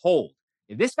cold.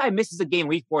 If this guy misses a game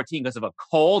week 14 because of a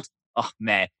cold, oh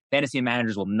man, fantasy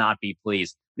managers will not be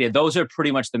pleased. Yeah, those are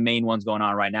pretty much the main ones going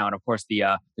on right now. And of course, the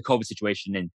COVID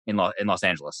situation in Los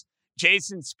Angeles.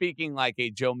 Jason speaking like a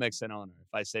Joe Mixon owner,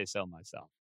 if I say so myself.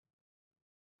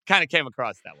 Kind of came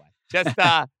across that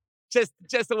way.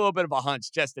 Just a little bit of a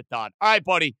hunch, just a thought. All right,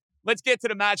 buddy, let's get to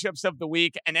the matchups of the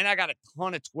week. And then I got a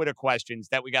ton of Twitter questions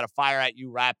that we got to fire at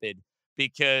you rapid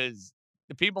because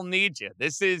the people need you.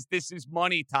 This is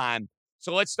money time.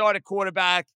 So let's start at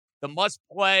quarterback, the must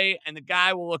play, and the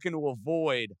guy we're looking to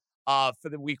avoid for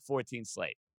the week 14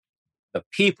 slate. The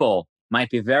people might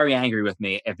be very angry with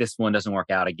me if this one doesn't work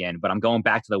out again, but I'm going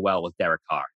back to the well with Derek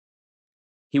Carr.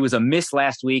 He was a miss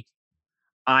last week.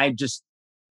 I'm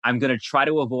going to try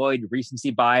to avoid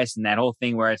recency bias and that whole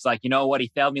thing where it's like, you know what, he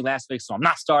failed me last week, so I'm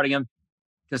not starting him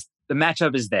because the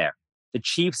matchup is there. The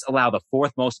Chiefs allow the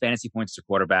fourth most fantasy points to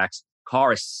quarterbacks.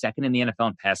 Carr is second in the NFL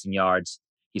in passing yards.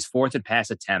 He's fourth in pass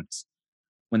attempts.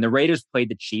 When the Raiders played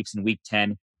the Chiefs in week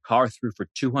 10, Carr threw for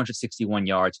 261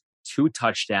 yards, 2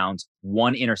 touchdowns,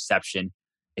 1 interception.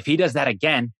 If he does that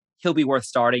again, he'll be worth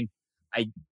starting.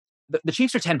 The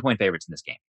Chiefs are 10-point favorites in this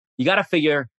game. You got to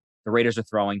figure the Raiders are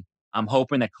throwing. I'm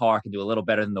hoping that Carr can do a little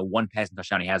better than the 1 passing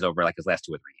touchdown he has over like his last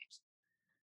 2 or 3 games.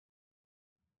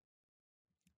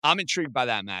 I'm intrigued by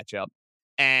that matchup.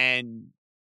 And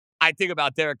I think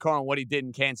about Derek Carr and what he did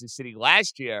in Kansas City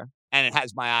last year, and it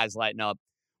has my eyes lighting up.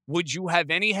 Would you have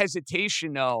any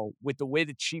hesitation, though, with the way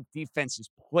the Chief defense has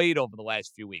played over the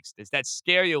last few weeks? Does that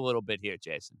scare you a little bit here,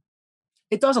 Jason?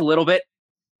 It does a little bit,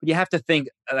 but you have to think,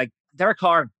 like, Derek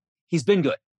Carr, he's been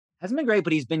good. Hasn't been great,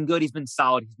 but he's been good. He's been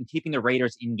solid. He's been keeping the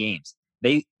Raiders in games.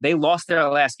 They lost their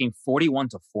last game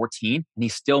 41-14, and he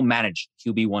still managed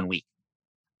QB1 week.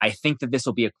 I think that this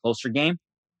will be a closer game.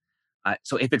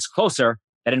 So if it's closer,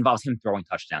 that involves him throwing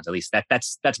touchdowns. At least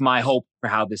that's my hope for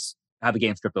how the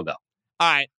game script will go.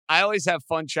 All right. I always have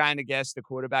fun trying to guess the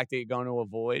quarterback that you're going to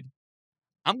avoid.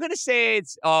 I'm going to say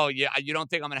it's, you don't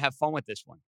think I'm going to have fun with this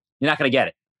one? You're not going to get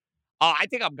it. Oh, I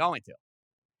think I'm going to.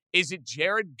 Is it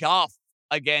Jared Goff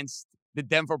against the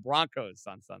Denver Broncos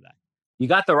on Sunday? You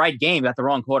got the right game. You got the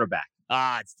wrong quarterback.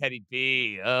 It's Teddy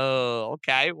B. Oh,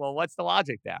 okay. Well, what's the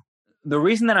logic there? The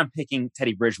reason that I'm picking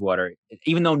Teddy Bridgewater,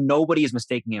 even though nobody is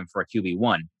mistaking him for a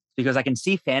QB1, is because I can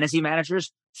see fantasy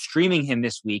managers streaming him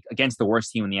this week against the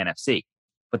worst team in the NFC.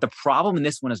 But the problem in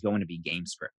this one is going to be game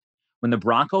script. When the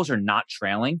Broncos are not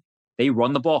trailing, they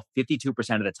run the ball 52%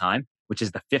 of the time, which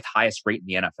is the 5th highest rate in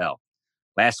the NFL.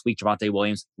 Last week, Javonte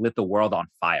Williams lit the world on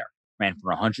fire, ran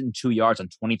for 102 yards on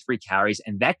 23 carries,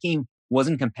 and that game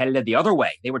wasn't competitive the other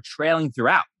way. They were trailing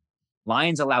throughout.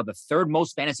 Lions allowed the 3rd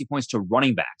most fantasy points to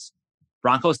running backs.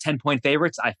 Broncos 10-point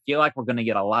favorites. I feel like we're going to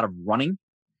get a lot of running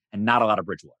and not a lot of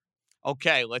Bridgewater.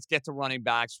 Okay, let's get to running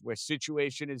backs where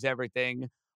situation is everything,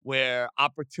 where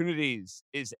opportunities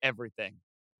is everything.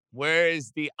 Where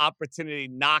is the opportunity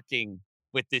knocking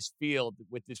with this field,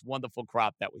 with this wonderful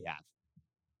crop that we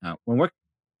have? When we're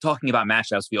talking about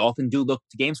matchups, we often do look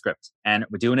to game script, and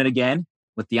we're doing it again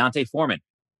with D'Onta Foreman.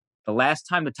 The last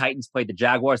time the Titans played the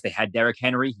Jaguars, they had Derrick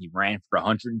Henry. He ran for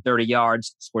 130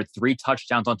 yards, scored 3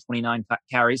 touchdowns on 29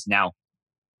 carries. Now,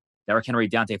 Derrick Henry,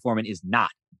 D'Onta Foreman is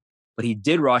not. But he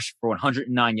did rush for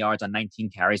 109 yards on 19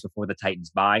 carries before the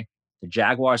Titans' bye. The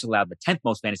Jaguars allowed the 10th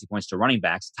most fantasy points to running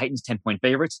backs. Titans 10-point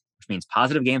favorites, which means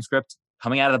positive game script.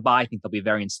 Coming out of the bye, I think they'll be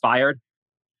very inspired.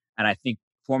 And I think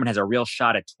Foreman has a real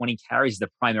shot at 20 carries as the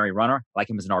primary runner. I like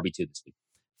him as an RB2 this week.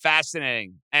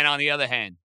 Fascinating. And on the other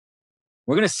hand,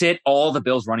 we're going to sit all the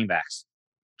Bills running backs.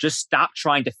 Just stop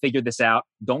trying to figure this out.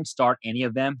 Don't start any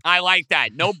of them. I like that.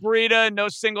 No Breida, no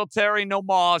Singletary, no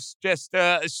Moss. Just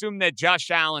assume that Josh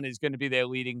Allen is going to be their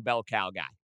leading bell cow guy,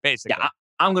 basically. Yeah,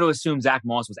 I'm going to assume Zach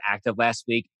Moss was active last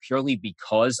week purely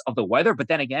because of the weather. But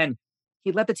then again,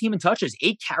 he led the team in touches.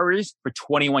 8 carries for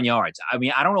 21 yards. I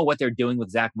mean, I don't know what they're doing with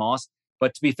Zach Moss.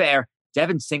 But to be fair,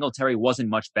 Devin Singletary wasn't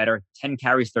much better. 10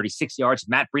 carries, 36 yards.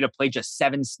 Matt Breida played just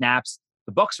 7 snaps.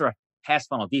 The Bucs are a pass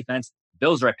funnel defense.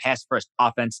 Bills are a pass first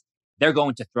offense. They're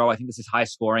going to throw. I think this is high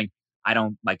scoring. I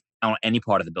don't want any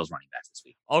part of the Bills running backs this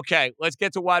week. Okay, let's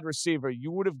get to wide receiver.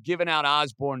 You would have given out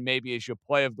Osborne maybe as your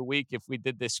play of the week if we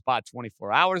did this spot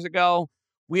 24 hours ago.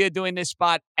 We are doing this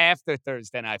spot after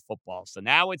Thursday Night Football. So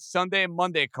now it's Sunday and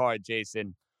Monday card,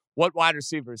 Jason. What wide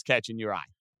receiver is catching your eye?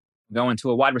 Going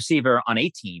to a wide receiver on a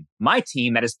team, my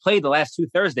team that has played the last 2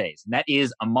 Thursdays, and that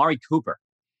is Amari Cooper.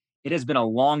 It has been a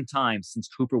long time since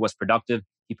Cooper was productive.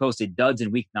 He posted duds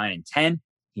in week 9 and 10.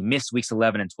 He missed weeks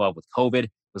 11 and 12 with COVID,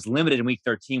 was limited in week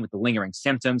 13 with the lingering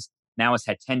symptoms. Now has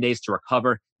had 10 days to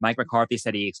recover. Mike McCarthy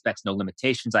said he expects no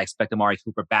limitations. I expect Amari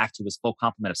Cooper back to his full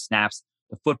complement of snaps.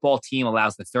 The football team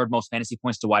allows the third most fantasy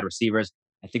points to wide receivers.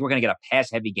 I think we're going to get a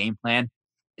pass-heavy game plan,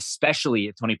 especially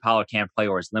if Tony Pollard can't play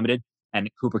or is limited, and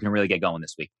Cooper can really get going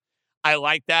this week. I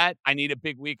like that. I need a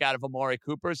big week out of Amari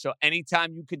Cooper. So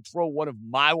anytime you can throw one of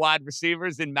my wide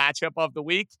receivers in matchup of the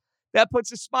week, that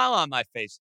puts a smile on my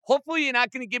face. Hopefully you're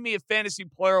not going to give me a fantasy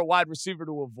player or wide receiver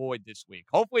to avoid this week.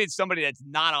 Hopefully it's somebody that's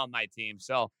not on my team.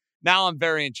 So now I'm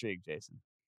very intrigued, Jason.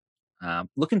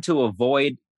 Looking to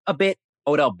avoid a bit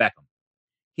Odell Beckham.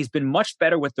 He's been much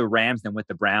better with the Rams than with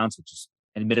the Browns, which is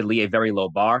admittedly a very low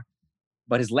bar.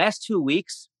 But his last 2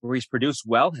 weeks where he's produced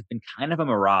well have been kind of a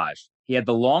mirage. He had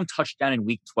the long touchdown in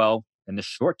week 12 and the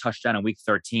short touchdown in week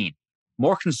 13.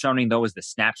 More concerning, though, is the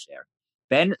snap share.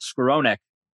 Ben Skowronek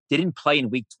didn't play in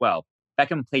week 12.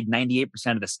 Beckham played 98%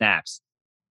 of the snaps.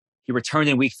 He returned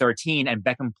in week 13, and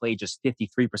Beckham played just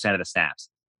 53% of the snaps.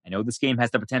 I know this game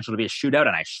has the potential to be a shootout,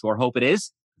 and I sure hope it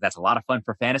is. That's a lot of fun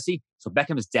for fantasy. So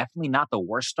Beckham is definitely not the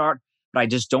worst start, but I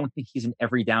just don't think he's an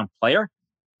every down player,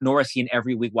 nor is he an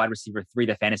every week wide receiver 3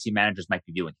 that fantasy managers might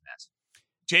be viewing him as.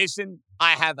 Jason,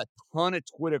 I have a ton of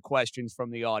Twitter questions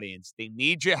from the audience. They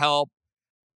need your help.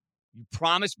 You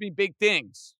promised me big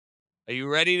things. Are you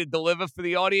ready to deliver for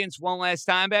the audience one last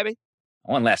time, baby?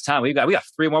 One last time. We got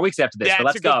 3 more weeks after this, yeah, so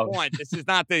let's go. That's a good point. This is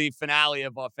not the finale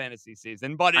of our fantasy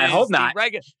season, but I hope not.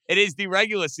 It is the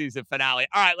regular season finale.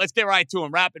 All right, let's get right to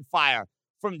them. Rapid fire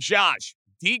from Josh.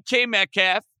 DK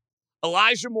Metcalf,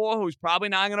 Elijah Moore, who's probably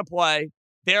not going to play,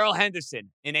 Darrell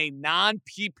Henderson in a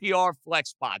non-PPR flex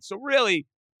spot. So really,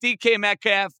 DK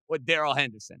Metcalf or Darrell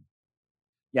Henderson?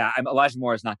 Yeah, Elijah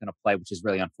Moore is not going to play, which is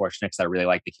really unfortunate because I really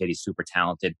like the kid. He's super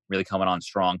talented, really coming on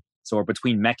strong. So we're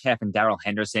between Metcalf and Darrell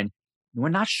Henderson. We're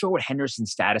not sure what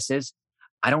Henderson's status is.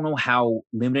 I don't know how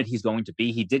limited he's going to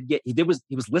be. He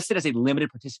was listed as a limited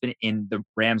participant in the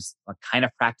Rams kind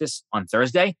of practice on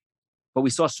Thursday, but we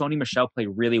saw Sony Michel play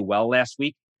really well last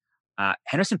week.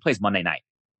 Henderson plays Monday night.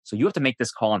 So you have to make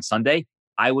this call on Sunday.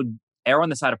 I would err on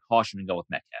the side of caution and go with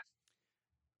Metcalf.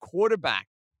 Quarterback,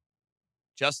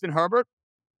 Justin Herbert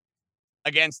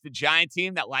against the Giant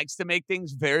team that likes to make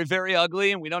things very, very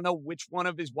ugly, and we don't know which one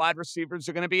of his wide receivers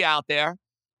are going to be out there.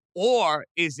 Or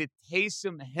is it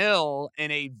Taysom Hill in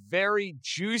a very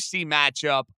juicy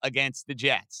matchup against the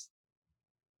Jets?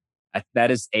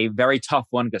 That is a very tough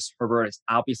one because Herbert is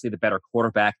obviously the better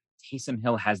quarterback. Taysom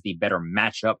Hill has the better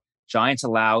matchup. Giants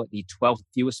allow the 12th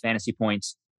fewest fantasy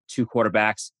points to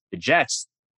quarterbacks. The Jets,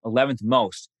 11th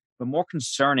most. But more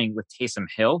concerning with Taysom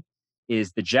Hill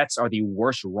is the Jets are the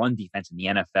worst run defense in the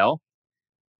NFL.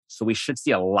 So we should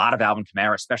see a lot of Alvin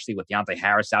Kamara, especially with Deontay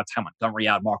Harris out, Ty Montgomery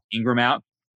out, Mark Ingram out.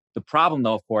 The problem,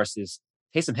 though, of course, is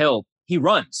Taysom Hill, he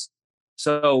runs.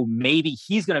 So maybe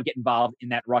he's going to get involved in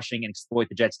that rushing and exploit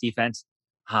the Jets defense.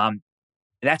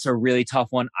 That's a really tough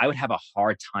one. I would have a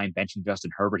hard time benching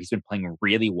Justin Herbert. He's been playing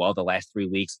really well the last 3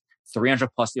 weeks, 300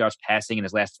 plus yards passing in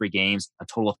his last 3 games, a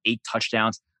total of 8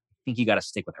 touchdowns. I think you got to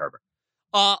stick with Herbert.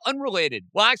 Unrelated.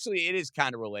 Well, actually, it is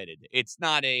kind of related. It's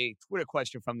not a Twitter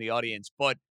question from the audience,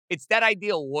 but it's that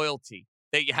ideal loyalty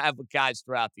that you have with guys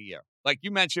throughout the year. Like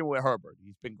you mentioned with Herbert,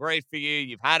 he's been great for you.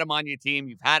 You've had him on your team.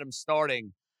 You've had him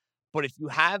starting. But if you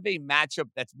have a matchup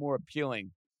that's more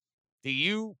appealing, do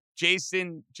you,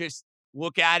 Jason, just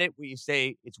look at it where you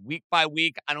say it's week by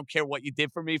week? I don't care what you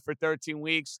did for me for 13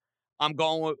 weeks. I'm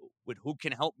going with who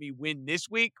can help me win this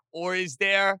week? Or is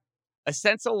there a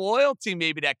sense of loyalty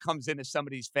maybe that comes into some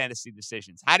of these fantasy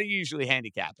decisions? How do you usually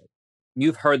handicap it?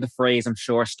 You've heard the phrase, I'm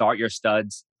sure, start your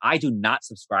studs. I do not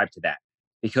subscribe to that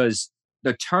because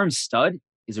the term stud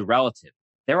is relative.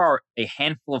 There are a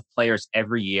handful of players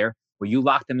every year where you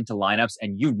lock them into lineups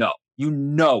and you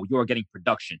know you're getting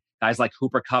production. Guys like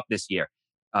Cooper Kupp this year,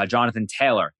 Jonathan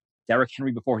Taylor, Derrick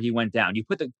Henry before he went down. You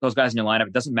put those guys in your lineup,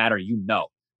 it doesn't matter, you know.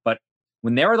 But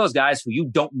when there are those guys who you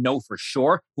don't know for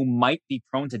sure, who might be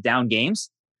prone to down games,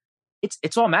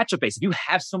 it's all matchup based. If you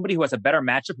have somebody who has a better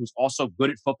matchup who's also good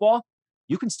at football,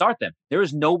 you can start them. There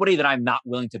is nobody that I'm not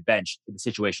willing to bench if the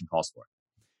situation calls for it.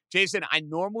 Jason, I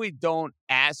normally don't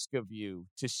ask of you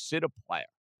to sit a player,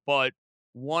 but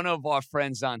one of our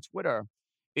friends on Twitter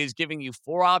is giving you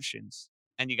 4 options,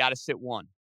 and you got to sit one.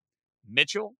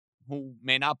 Mitchell, who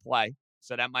may not play,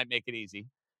 so that might make it easy.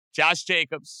 Josh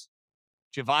Jacobs,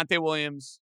 Javonte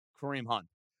Williams, Kareem Hunt.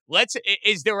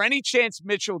 Is there any chance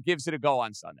Mitchell gives it a go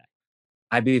on Sunday?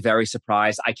 I'd be very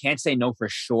surprised. I can't say no for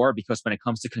sure because when it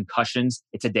comes to concussions,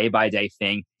 it's a day-by-day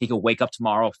thing. He could wake up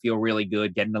tomorrow, feel really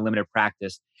good, get into limited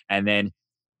practice, and then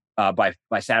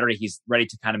by Saturday, he's ready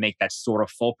to kind of make that sort of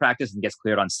full practice and gets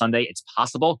cleared on Sunday. It's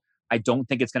possible. I don't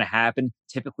think it's going to happen.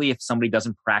 Typically, if somebody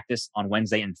doesn't practice on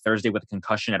Wednesday and Thursday with a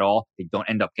concussion at all, they don't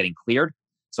end up getting cleared.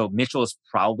 So Mitchell is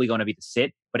probably going to be the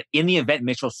sit. But in the event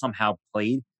Mitchell somehow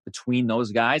played between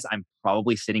those guys, I'm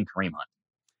probably sitting Kareem Hunt.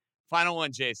 Final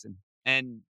one, Jason.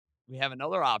 And we have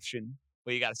another option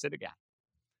where you got to sit a guy.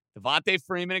 Devontae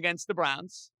Freeman against the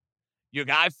Browns. Your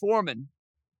guy Foreman,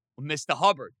 Mr.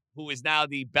 Hubbard, who is now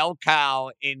the bell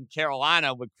cow in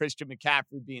Carolina with Christian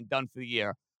McCaffrey being done for the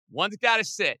year. One's got to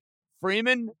sit.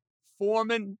 Freeman,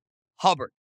 Foreman,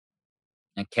 Hubbard.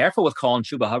 And careful with calling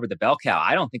Chuba Hubbard the bell cow.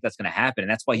 I don't think that's going to happen,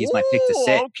 and that's why he's my pick to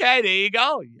sit. Okay, there you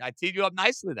go. I teed you up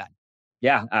nicely then.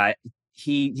 Yeah,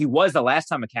 he was the last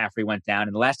time McCaffrey went down,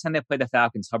 and the last time they played the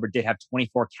Falcons, Hubbard did have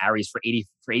 24 carries for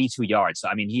 82 yards. So,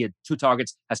 I mean, he had 2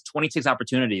 targets, has 26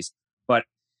 opportunities. But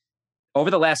over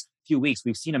the last few weeks,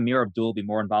 we've seen Amir Abdul be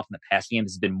more involved in the pass game.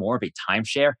 This has been more of a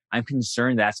timeshare. I'm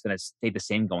concerned that's going to stay the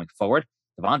same going forward.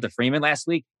 Devonta Freeman last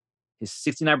week, his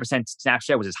 69% snap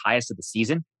share was his highest of the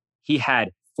season. He had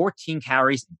 14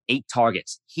 carries and 8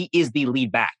 targets. He is the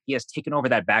lead back. He has taken over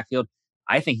that backfield.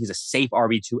 I think he's a safe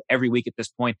RB2 every week at this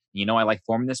point. You know I like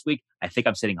Foreman this week. I think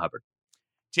I'm sitting Hubbard.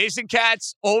 Jason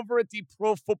Katz over at the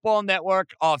Pro Football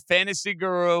Network, our fantasy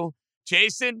guru.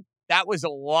 Jason, that was a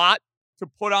lot to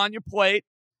put on your plate.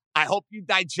 I hope you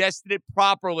digested it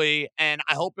properly, and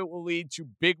I hope it will lead to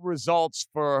big results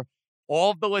for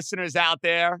all of the listeners out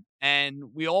there. And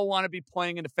we all want to be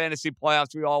playing in the fantasy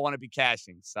playoffs. We all want to be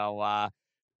cashing. So,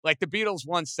 like the Beatles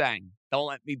once sang, don't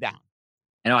let me down.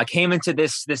 You know, I came into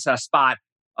this spot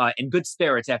in good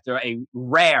spirits after a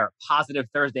rare positive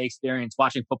Thursday experience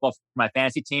watching football for my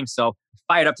fantasy team. So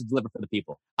fired up to deliver for the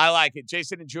people. I like it.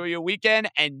 Jason, enjoy your weekend.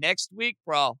 And next week,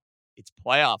 bro, it's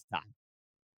playoff time.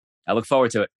 I look forward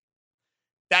to it.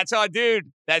 That's our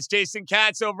dude. That's Jason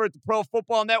Katz over at the Pro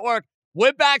Football Network.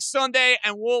 We're back Sunday,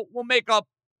 and we'll make up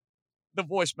the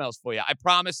voicemails for you. I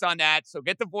promise on that. So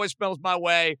get the voicemails my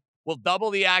way. We'll double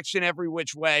the action every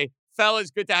which way.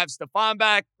 Fellas, good to have Stefan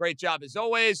back. Great job as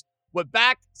always. We're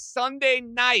back Sunday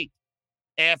night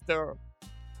after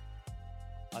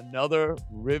another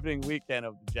riveting weekend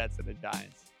of the Jets and the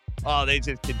Giants. Oh, they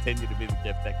just continue to be the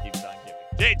gift that keeps on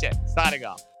giving. JJ, signing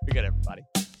off. Be good, everybody.